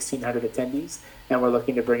 1,600 attendees, and we're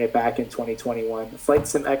looking to bring it back in 2021.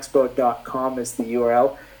 FlightSimExpo.com is the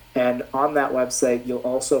URL, And on that website, you'll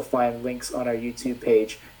also find links on our YouTube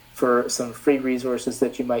page for some free resources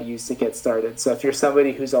that you might use to get started. So if you're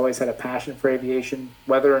somebody who's always had a passion for aviation,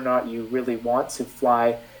 whether or not you really want to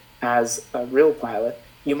fly as a real pilot,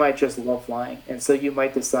 you might just love flying. And so you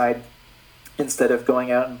might decide, instead of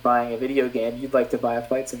going out and buying a video game, you'd like to buy a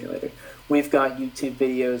flight simulator. We've got YouTube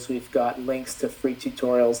videos, we've got links to free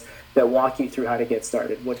tutorials that walk you through how to get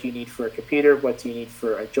started. What do you need for a computer? What do you need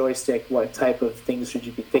for a joystick? What type of things should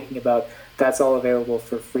you be thinking about? That's all available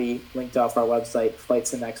for free, linked off our website,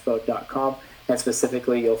 flightsimexpo.com. And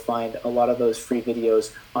specifically, you'll find a lot of those free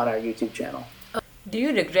videos on our YouTube channel. Do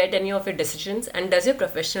you regret any of your decisions, and does your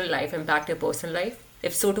professional life impact your personal life?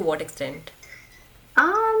 If so, to what extent?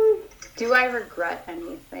 Do I regret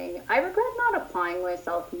anything? I regret not applying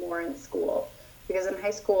myself more in school, because in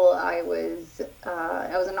high school I was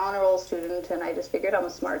an honor roll student, and I just figured I'm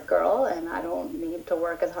a smart girl and I don't need to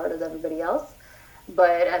work as hard as everybody else.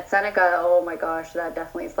 But at Seneca, oh my gosh, that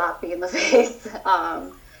definitely slapped me in the face.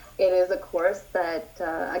 It is a course that,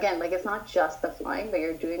 again, like, it's not just the flying, but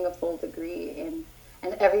you're doing a full degree in,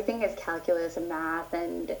 and everything is calculus and math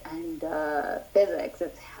and physics.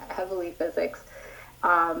 It's heavily physics.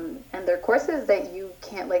 And they're courses that you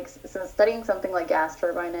can't, like, so studying something like gas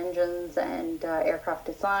turbine engines and aircraft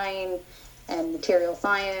design and material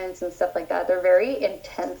science and stuff like that. They're very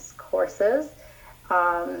intense courses.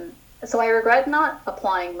 So I regret not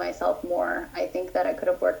applying myself more. I think that I could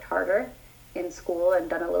have worked harder in school and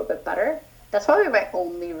done a little bit better. That's probably my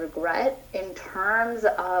only regret. In terms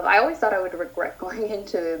of, I always thought I would regret going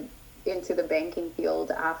into the banking field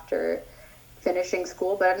after finishing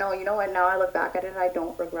school, but no, you know what, now I look back at it, I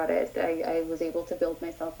don't regret it. I was able to build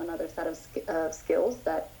myself another set of skills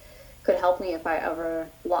that could help me if I ever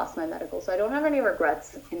lost my medical. So I don't have any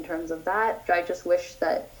regrets in terms of that. I just wish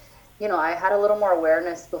that, you know, I had a little more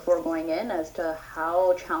awareness before going in as to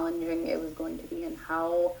how challenging it was going to be and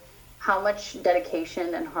how much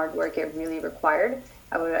dedication and hard work it really required.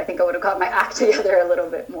 I think I would have got my act together a little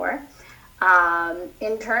bit more.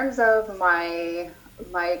 In terms of my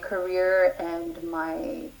career and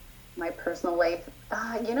my personal life,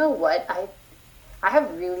 you know what, I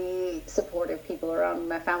have really supportive people around me.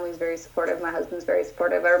 My family's very supportive. My husband's very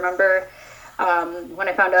supportive. I remember when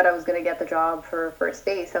I found out I was going to get the job for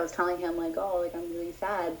space, I was telling him, like, oh, like, I'm really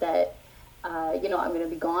sad that you know, I'm going to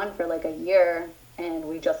be gone for like a year, and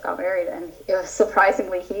we just got married. And it was,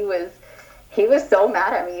 surprisingly, he was so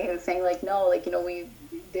mad at me. He was saying, like, no, like, you know,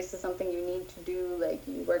 this is something you need to do, like,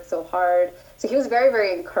 you work so hard. So he was very,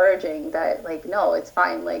 very encouraging that, like, no, it's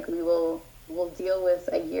fine, like, we'll deal with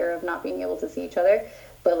a year of not being able to see each other,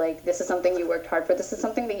 but, like, this is something you worked hard for, this is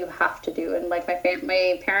something that you have to do. And, like,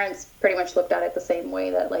 my parents pretty much looked at it the same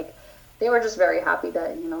way, that, like, they were just very happy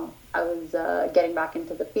that, you know, I was getting back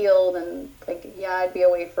into the field, and, like, yeah, I'd be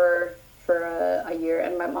away for a year.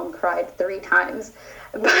 And my mom cried 3 times,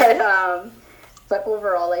 but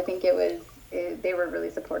overall, I think they were really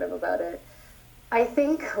supportive about it. I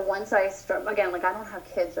think once I start, again, like, I don't have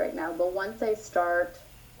kids right now, but once I start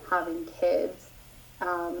having kids,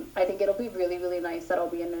 I think it'll be really, really nice that I'll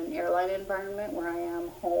be in an airline environment where I am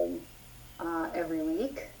home every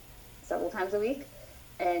week, several times a week.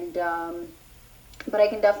 And, but I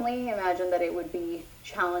can definitely imagine that it would be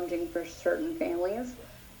challenging for certain families,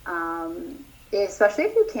 especially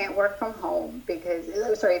if you can't work from home,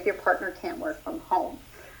 if your partner can't work from home.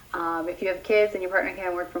 If you have kids and your partner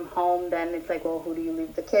can't work from home, then it's like, well, who do you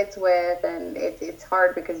leave the kids with? And it's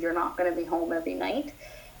hard because you're not going to be home every night.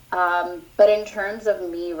 But in terms of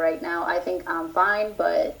me right now, I think I'm fine.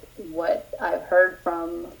 But what I've heard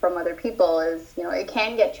from other people is, you know, it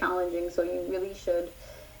can get challenging. So you really should,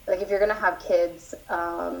 like, if you're going to have kids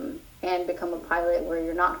and become a pilot where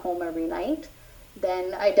you're not home every night,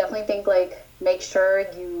 then I definitely think, like, make sure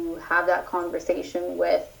you have that conversation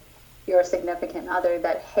with your significant other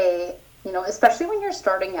that, hey, you know, especially when you're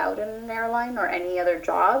starting out in an airline or any other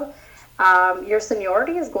job, your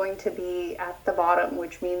seniority is going to be at the bottom,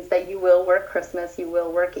 which means that you will work Christmas, you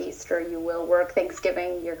will work Easter, you will work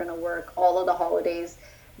Thanksgiving, you're going to work all of the holidays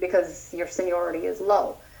because your seniority is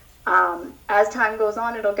low. As time goes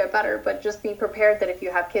on, it'll get better, but just be prepared that if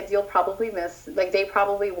you have kids, you'll probably miss, like, they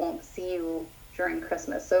probably won't see you during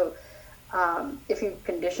Christmas. So if you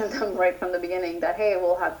condition them right from the beginning that, hey,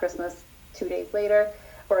 we'll have Christmas 2 days later,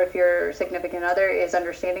 or if your significant other is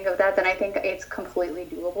understanding of that, then I think it's completely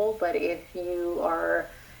doable. But if you are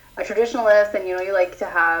a traditionalist and, you know, you like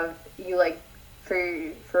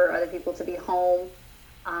for other people to be home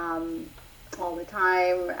all the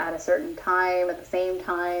time, at a certain time, at the same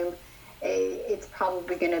time, it's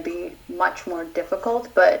probably going to be much more difficult.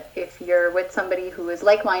 But if you're with somebody who is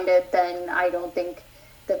like-minded, then I don't think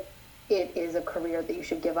that it is a career that you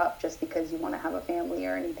should give up just because you want to have a family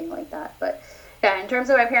or anything like that. But yeah, in terms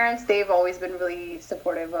of my parents, they've always been really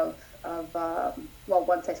supportive of well,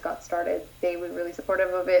 once I got started, they were really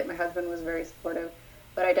supportive of it. My husband was very supportive,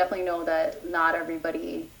 but I definitely know that not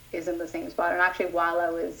everybody is in the same spot. And actually, while I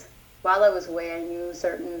was away, I knew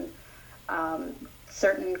certain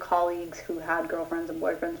colleagues who had girlfriends and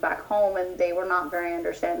boyfriends back home, and they were not very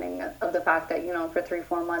understanding of the fact that, for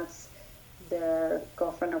 3-4 months their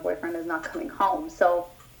girlfriend or boyfriend is not coming home. So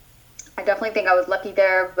I definitely think I was lucky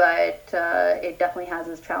there, but it definitely has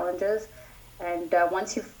its challenges. And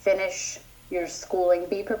once you finish your schooling,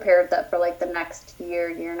 be prepared that for like the next year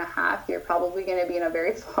and a half, you're probably going to be in a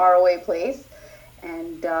very far away place.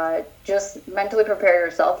 And just mentally prepare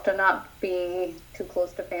yourself to not be too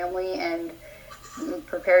close to family, and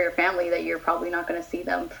prepare your family that you're probably not going to see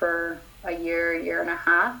them for a year and a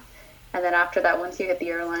half. And then after that, once you hit the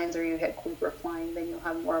airlines or you hit corporate flying, then you'll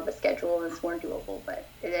have more of a schedule and it's more doable. But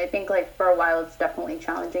I think like for a while, it's definitely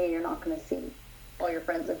challenging, and you're not going to see all your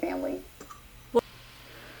friends and family.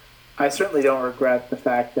 I certainly don't regret the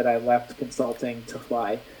fact that I left consulting to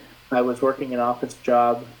fly. I was working an office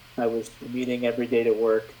job. I was commuting every day to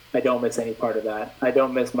work. I don't miss any part of that. I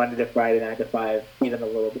don't miss Monday to Friday, 9 to 5, even a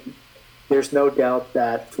little bit. There's no doubt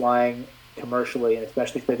that flying commercially, and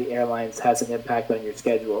especially for the airlines, has an impact on your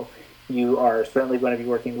schedule. You are certainly going to be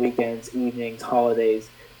working weekends, evenings, holidays.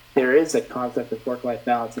 There is a concept of work-life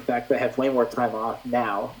balance. In fact, I have way more time off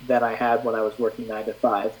now than I had when I was working 9 to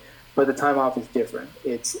 5. But the time off is different.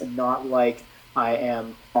 It's not like I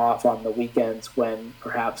am off on the weekends when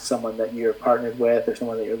perhaps someone that you're partnered with or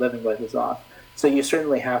someone that you're living with is off. So you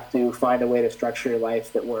certainly have to find a way to structure your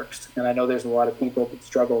life that works. And I know there's a lot of people that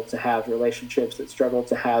struggle to have relationships, that struggle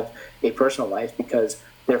to have a personal life because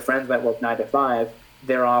their friends might work 9 to 5,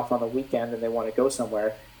 they're off on the weekend and they want to go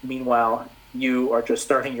somewhere. Meanwhile, you are just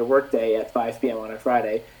starting your workday at 5 p.m. on a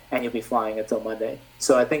Friday, and you'll be flying until Monday.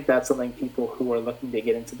 So I think that's something people who are looking to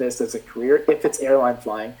get into this as a career, if it's airline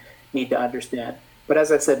flying, need to understand. But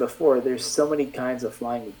as I said before, there's so many kinds of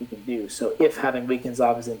flying that you can do. So if having weekends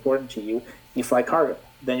off is important to you, you fly cargo.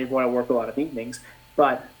 Then you're going to work a lot of evenings,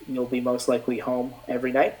 but you'll be most likely home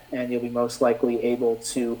every night, and you'll be most likely able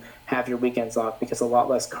to have your weekends off because a lot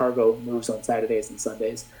less cargo moves on Saturdays and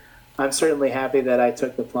Sundays. I'm certainly happy that I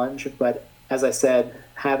took the plunge, but as I said,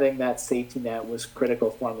 having that safety net was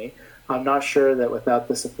critical for me. I'm not sure that without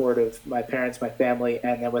the support of my parents, my family,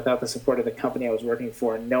 and then without the support of the company I was working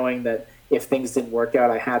for, knowing that if things didn't work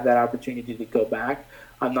out, I had that opportunity to go back,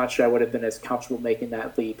 I'm not sure I would have been as comfortable making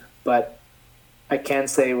that leap. But I can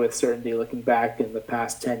say with certainty, looking back in the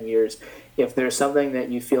past 10 years, if there's something that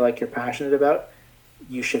you feel like you're passionate about,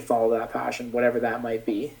 you should follow that passion, whatever that might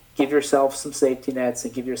be. Give yourself some safety nets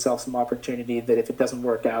and give yourself some opportunity that if it doesn't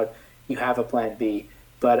work out, you have a plan B.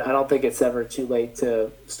 But I don't think it's ever too late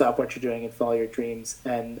to stop what you're doing and follow your dreams.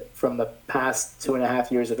 And from the past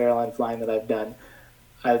 2.5 years of airline flying that I've done,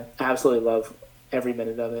 I absolutely love every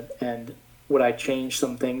minute of it. And would I change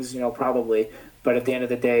some things? Probably. But at the end of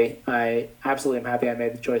the day, I absolutely am happy I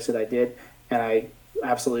made the choice that I did, and I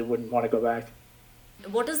absolutely wouldn't want to go back.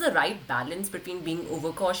 What is the right balance between being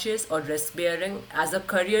overcautious or risk-bearing, as a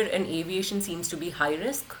career in aviation seems to be high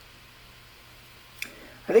risk?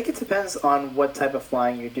 I think it depends on what type of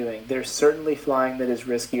flying you're doing. There's certainly flying that is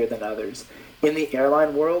riskier than others. In the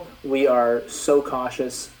airline world, we are so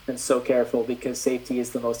cautious and so careful because safety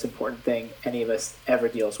is the most important thing any of us ever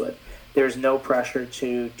deals with. There's no pressure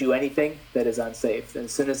to do anything that is unsafe. And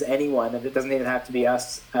as soon as anyone, and it doesn't even have to be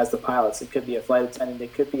us as the pilots, it could be a flight attendant,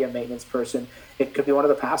 it could be a maintenance person, it could be one of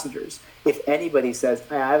the passengers. If anybody says,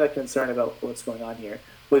 I have a concern about what's going on here,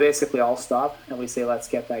 we basically all stop and we say, let's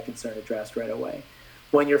get that concern addressed right away.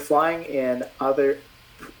 When you're flying in other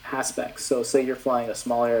aspects, so say you're flying a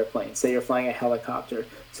smaller airplane, say you're flying a helicopter,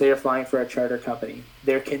 say you're flying for a charter company,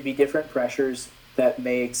 there can be different pressures that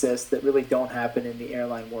may exist that really don't happen in the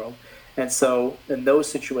airline world. And so in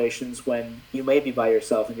those situations when you may be by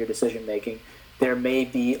yourself in your decision making, there may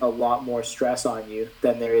be a lot more stress on you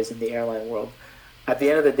than there is in the airline world. At the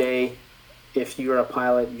end of the day, if you're a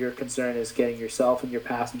pilot, your concern is getting yourself and your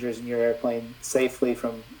passengers in your airplane safely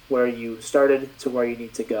from where you started to where you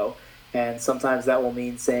need to go. And sometimes that will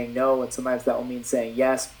mean saying no, and sometimes that will mean saying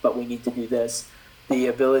yes, but we need to do this. The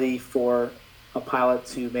ability for a pilot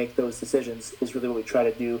to make those decisions is really what we try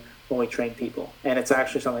to do when we train people. And it's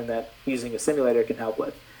actually something that using a simulator can help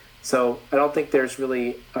with. So I don't think there's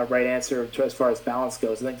really a right answer as far as balance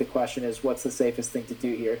goes. I think the question is, what's the safest thing to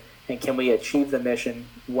do here? And can we achieve the mission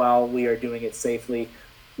while we are doing it safely,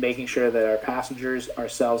 making sure that our passengers,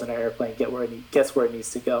 ourselves, and our airplane gets where it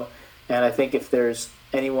needs to go? And I think if there's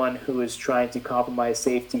anyone who is trying to compromise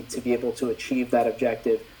safety to be able to achieve that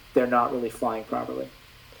objective, they're not really flying properly.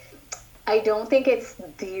 I don't think it's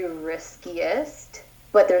the riskiest,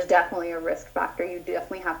 but there's definitely a risk factor. You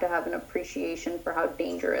definitely have to have an appreciation for how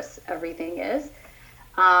dangerous everything is.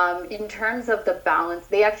 In terms of the balance,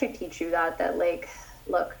 they actually teach you that like,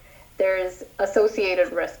 look, there's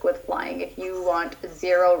associated risk with flying. If you want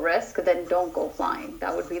zero risk, then don't go flying.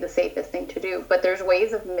 That would be the safest thing to do. But there's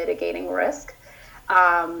ways of mitigating risk.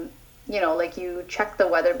 Like you check the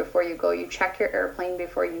weather before you go, you check your airplane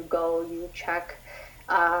before you go, you check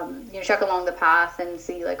along the path and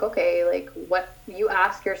see like, okay, like what you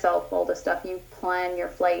ask yourself, all the stuff, you plan your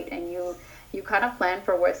flight and you kind of plan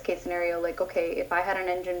for worst case scenario. Like, okay, if I had an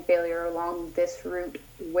engine failure along this route,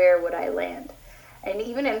 where would I land? And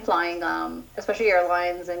even in flying, especially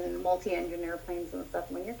airlines and multi-engine airplanes and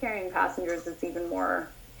stuff, when you're carrying passengers, it's even more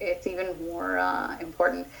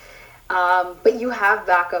important. But you have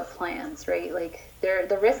backup plans, right? Like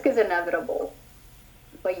the risk is inevitable,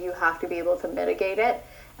 but you have to be able to mitigate it.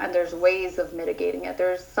 And there's ways of mitigating it.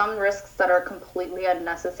 There's some risks that are completely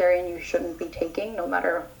unnecessary and you shouldn't be taking, no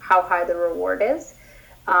matter how high the reward is.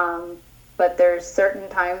 But there's certain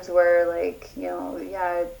times where, like,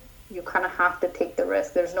 you kind of have to take the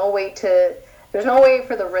risk. There's no way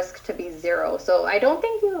for the risk to be zero. So I don't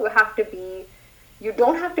think you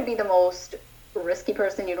don't have to be the most risky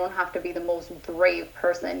person. You don't have to be the most brave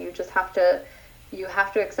person. You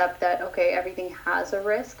have to accept that, okay, everything has a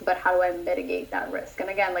risk, but how do I mitigate that risk? And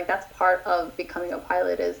again, like that's part of becoming a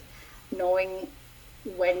pilot, is knowing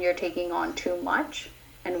when you're taking on too much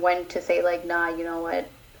and when to say like, nah, you know what,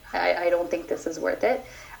 I don't think this is worth it.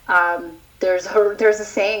 There's a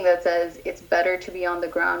saying that says it's better to be on the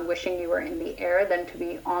ground wishing you were in the air than to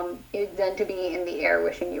be in the air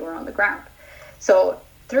wishing you were on the ground. So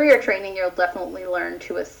through your training, you'll definitely learn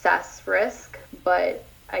to assess risk, but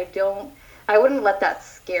I wouldn't let that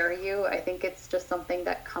scare you. I think it's just something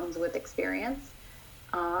that comes with experience.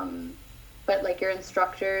 But like your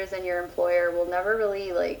instructors and your employer will never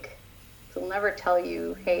really they'll never tell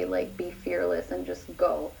you, hey, like be fearless and just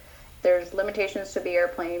go. There's limitations to the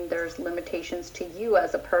airplane. There's limitations to you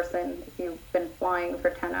as a person. If you've been flying for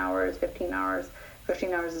 10 hours, 15 hours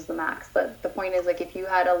is the max. But the point is, like, if you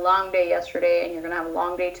had a long day yesterday and you're going to have a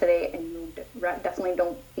long day today and you definitely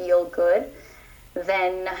don't feel good,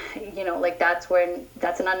 then,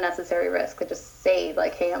 that's an unnecessary risk to just say,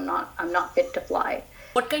 like, hey, I'm not fit to fly.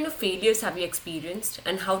 What kind of failures have you experienced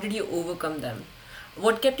and how did you overcome them?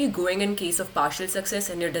 What kept you going in case of partial success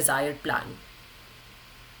in your desired plan?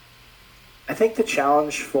 I think the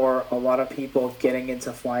challenge for a lot of people getting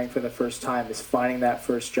into flying for the first time is finding that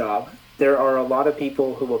first job. There are a lot of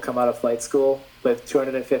people who will come out of flight school with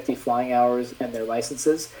 250 flying hours and their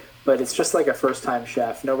licenses, but it's just like a first-time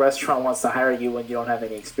chef. No restaurant wants to hire you when you don't have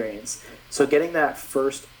any experience. So getting that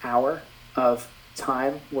first hour of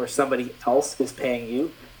time where somebody else is paying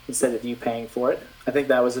you instead of you paying for it, I think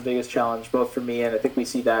that was the biggest challenge, both for me and I think we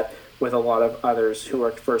see that with a lot of others who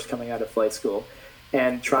are first coming out of flight school.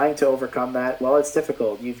 And trying to overcome that, well, it's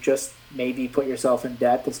difficult. You've just maybe put yourself in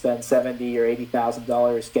debt to spend $70,000 or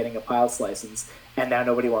 $80,000 getting a pilot's license, and now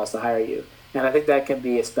nobody wants to hire you. And I think that can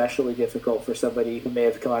be especially difficult for somebody who may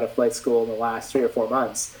have come out of flight school in the last 3 or 4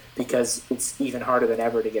 months, because it's even harder than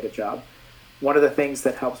ever to get a job. One of the things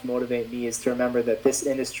that helps motivate me is to remember that this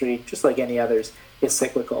industry, just like any others, is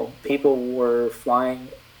cyclical. People were flying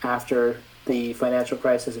after the financial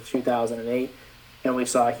crisis of 2008, and we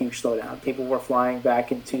saw a huge slowdown. People were flying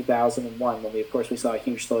back in 2001 when we saw a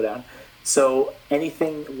huge slowdown. So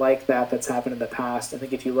anything like that that's happened in the past, I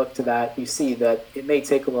think if you look to that, you see that it may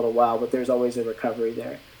take a little while, but there's always a recovery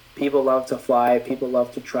there. People love to fly, people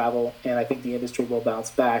love to travel, and I think the industry will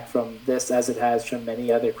bounce back from this as it has from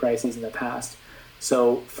many other crises in the past.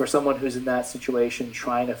 So for someone who's in that situation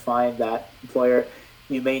trying to find that employer,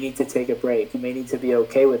 you may need to take a break. You may need to be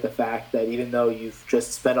okay with the fact that even though you've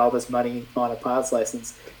just spent all this money on a pilot's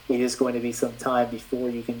license, it is going to be some time before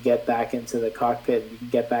you can get back into the cockpit and you can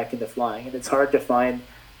get back into flying. And it's hard to find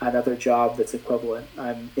another job that's equivalent.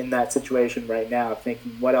 I'm in that situation right now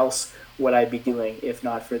thinking, what else would I be doing if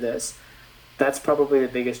not for this? That's probably the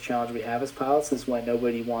biggest challenge we have as pilots, is when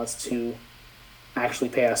nobody wants to actually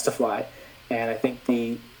pay us to fly. And I think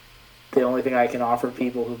the only thing I can offer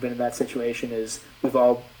people who've been in that situation is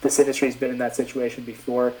this industry's been in that situation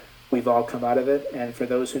before. We've all come out of it. And for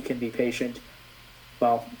those who can be patient,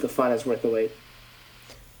 well, the fun is worth the wait.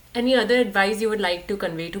 Any other advice you would like to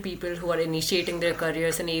convey to people who are initiating their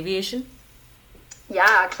careers in aviation? Yeah,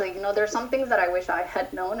 actually, there's some things that I wish I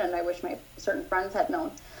had known and I wish my certain friends had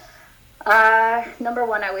known. Number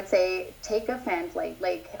one, I would say take a fan flight.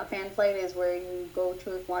 Like a fan flight is where you go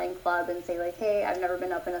to a flying club and say like, hey, I've never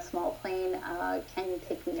been up in a small plane. Can you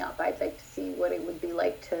take me up? I'd like to see what it would be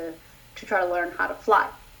like to try to learn how to fly.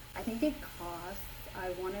 I think it costs,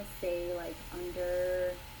 I want to say like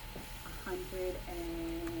under $150,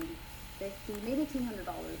 maybe $200,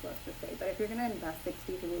 let's just say. But if you're going to invest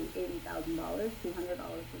 $60,000 to $80,000, $200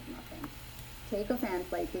 is nothing. Take a fan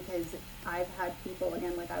flight, because I've had people,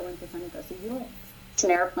 again, like I went to Seneca, so you don't catch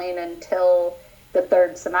an airplane until the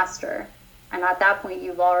third semester. And at that point,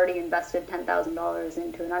 you've already invested $10,000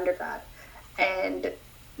 into an undergrad. And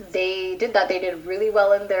they did that. They did really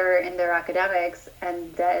well in their academics,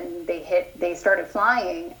 and then they started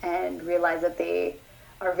flying and realized that they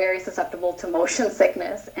are very susceptible to motion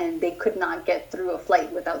sickness, and they could not get through a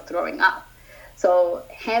flight without throwing up. So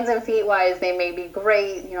hands and feet wise, they may be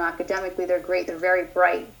great. You know, academically they're great. They're very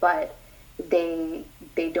bright, but they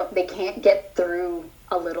can't get through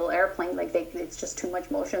a little airplane. Like it's just too much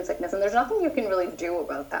motion sickness, and there's nothing you can really do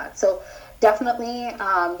about that. So definitely,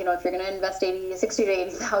 you know, if you're going to invest $60,000 to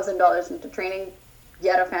 $80,000 into training,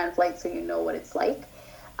 get a fan flight so you know what it's like,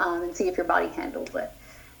 and see if your body handles it.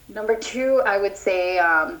 Number two, I would say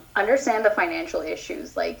understand the financial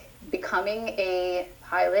issues. Like becoming a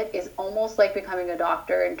pilot is almost like becoming a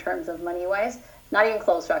doctor in terms of money wise. Not even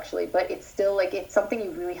close actually, but it's still like it's something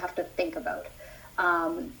you really have to think about.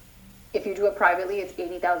 If you do it privately, it's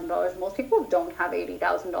 $80,000. Most people don't have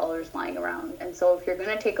 $80,000 lying around, and so if you're going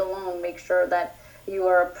to take a loan, make sure that you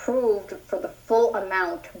are approved for the full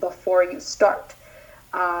amount before you start.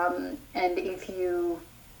 And if you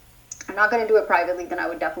are not going to do it privately, then I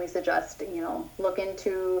would definitely suggest, you know, look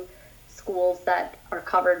into schools that are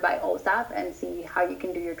covered by OSAP and see how you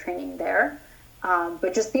can do your training there.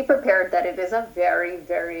 But just be prepared that it is a very,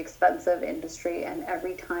 very expensive industry, and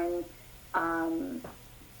every time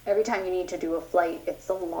you need to do a flight, it's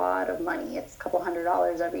a lot of money. It's a couple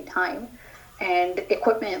 $100 every time. And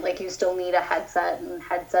equipment, like you still need a headset, and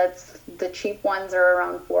headsets, the cheap ones are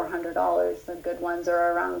around $400. The good ones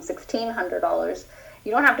are around $1,600.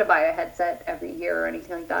 You don't have to buy a headset every year or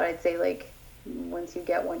anything like that. I'd say like once you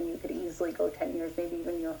get one, you could easily go 10 years, maybe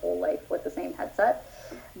even your whole life with the same headset.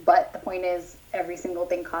 But the point is, every single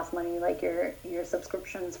thing costs money. Like your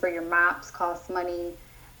subscriptions for your maps cost money.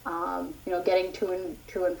 You know, getting to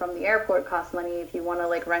and from the airport costs money. If you want to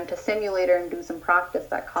like rent a simulator and do some practice,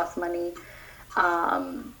 that costs money.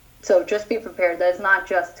 So just be prepared. There's not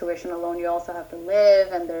just tuition alone. You also have to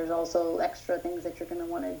live, and there's also extra things that you're going to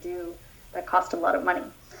want to do that cost a lot of money.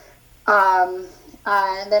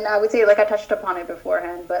 And then I would say, like I touched upon it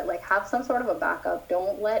beforehand, but like have some sort of a backup.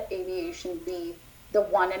 Don't let aviation be the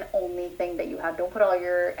one and only thing that you have. Don't put all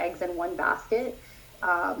your eggs in one basket.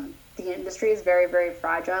 The industry is very, very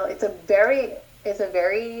fragile. It's a very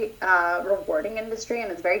rewarding industry,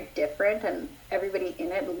 and it's very different, and everybody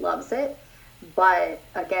in it loves it. But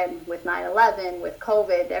again, with 9/11, with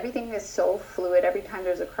COVID, everything is so fluid. Every time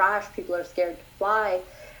there's a crash, people are scared to fly.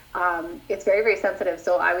 It's very, very sensitive.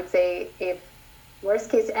 So I would say, if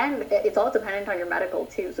worst case, and it's all dependent on your medical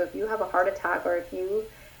too. So if you have a heart attack, or if you,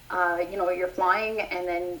 you know, you're flying and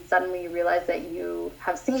then suddenly you realize that you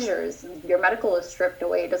have seizures, your medical is stripped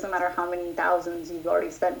away. It doesn't matter how many thousands you've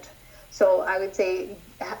already spent. So I would say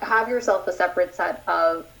have yourself a separate set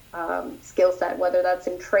of skill set, whether that's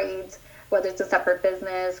in trades, whether it's a separate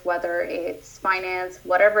business, whether it's finance,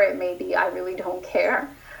 whatever it may be. I really don't care.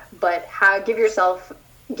 But give yourself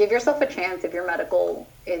a chance if your medical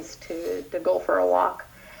is to go for a walk.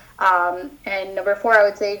 And number four, I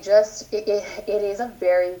would say just it is a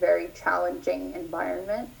very, very challenging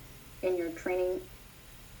environment in your training.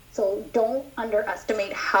 So don't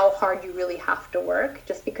underestimate how hard you really have to work.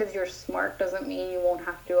 Just because you're smart doesn't mean you won't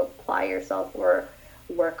have to apply yourself or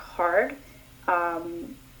work hard.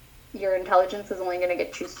 Your intelligence is only going to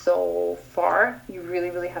get you so far. You really,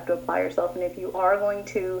 really have to apply yourself. And if you are going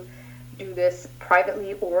to do this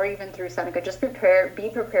privately or even through Seneca, just be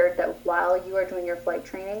prepared that while you are doing your flight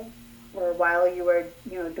training, or while you are,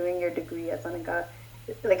 you know, doing your degree at Seneca,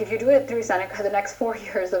 like if you do it through Seneca, the next 4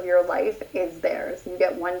 years of your life is theirs. You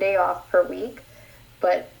get 1 day off per week,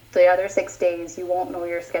 but the other 6 days you won't know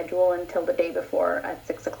your schedule until the day before at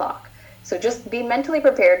 6 o'clock. So just be mentally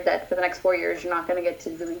prepared that for the next 4 years you're not going to get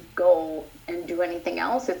to really go and do anything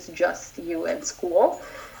else. It's just you and school.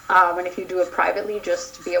 And if you do it privately,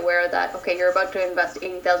 just be aware that, okay, you're about to invest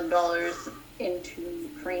 $80,000 into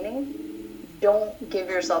training. Don't give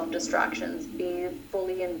yourself distractions. Be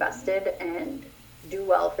fully invested and do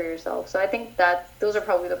well for yourself. So I think that those are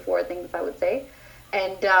probably the 4 things I would say.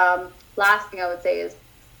 And last thing I would say is,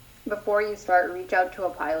 before you start, reach out to a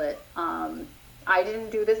pilot. I didn't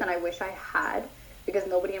do this, and I wish I had, because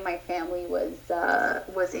nobody in my family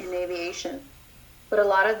was in aviation. But a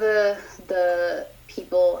lot of the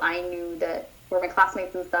people I knew that were my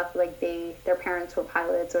classmates and stuff, like their parents were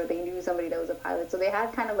pilots, or they knew somebody that was a pilot, so they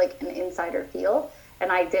had kind of like an insider feel,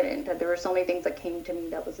 and I didn't. And there were so many things that came to me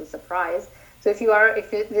that was a surprise. So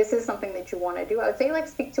this is something that you want to do, I would say like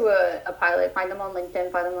speak to a pilot, find them on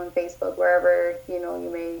LinkedIn, find them on Facebook, wherever you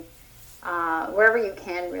may, wherever you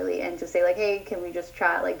can really, and just say like, hey, can we just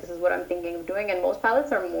chat? Like, this is what I'm thinking of doing. And most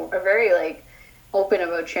pilots are very like open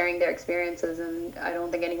about sharing their experiences, and I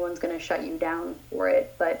don't think anyone's going to shut you down for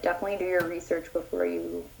it. But definitely do your research before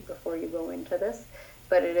you go into this.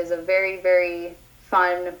 But it is a very, very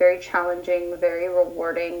fun, very challenging, very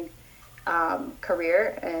rewarding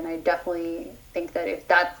career, and I definitely think that if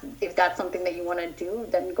that's something that you want to do,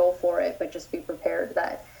 then go for it. But just be prepared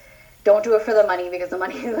that don't do it for the money, because the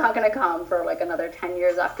money is not going to come for like another 10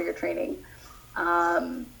 years after your training.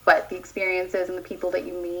 But the experiences and the people that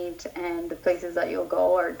you meet and the places that you'll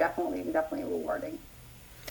go are definitely rewarding.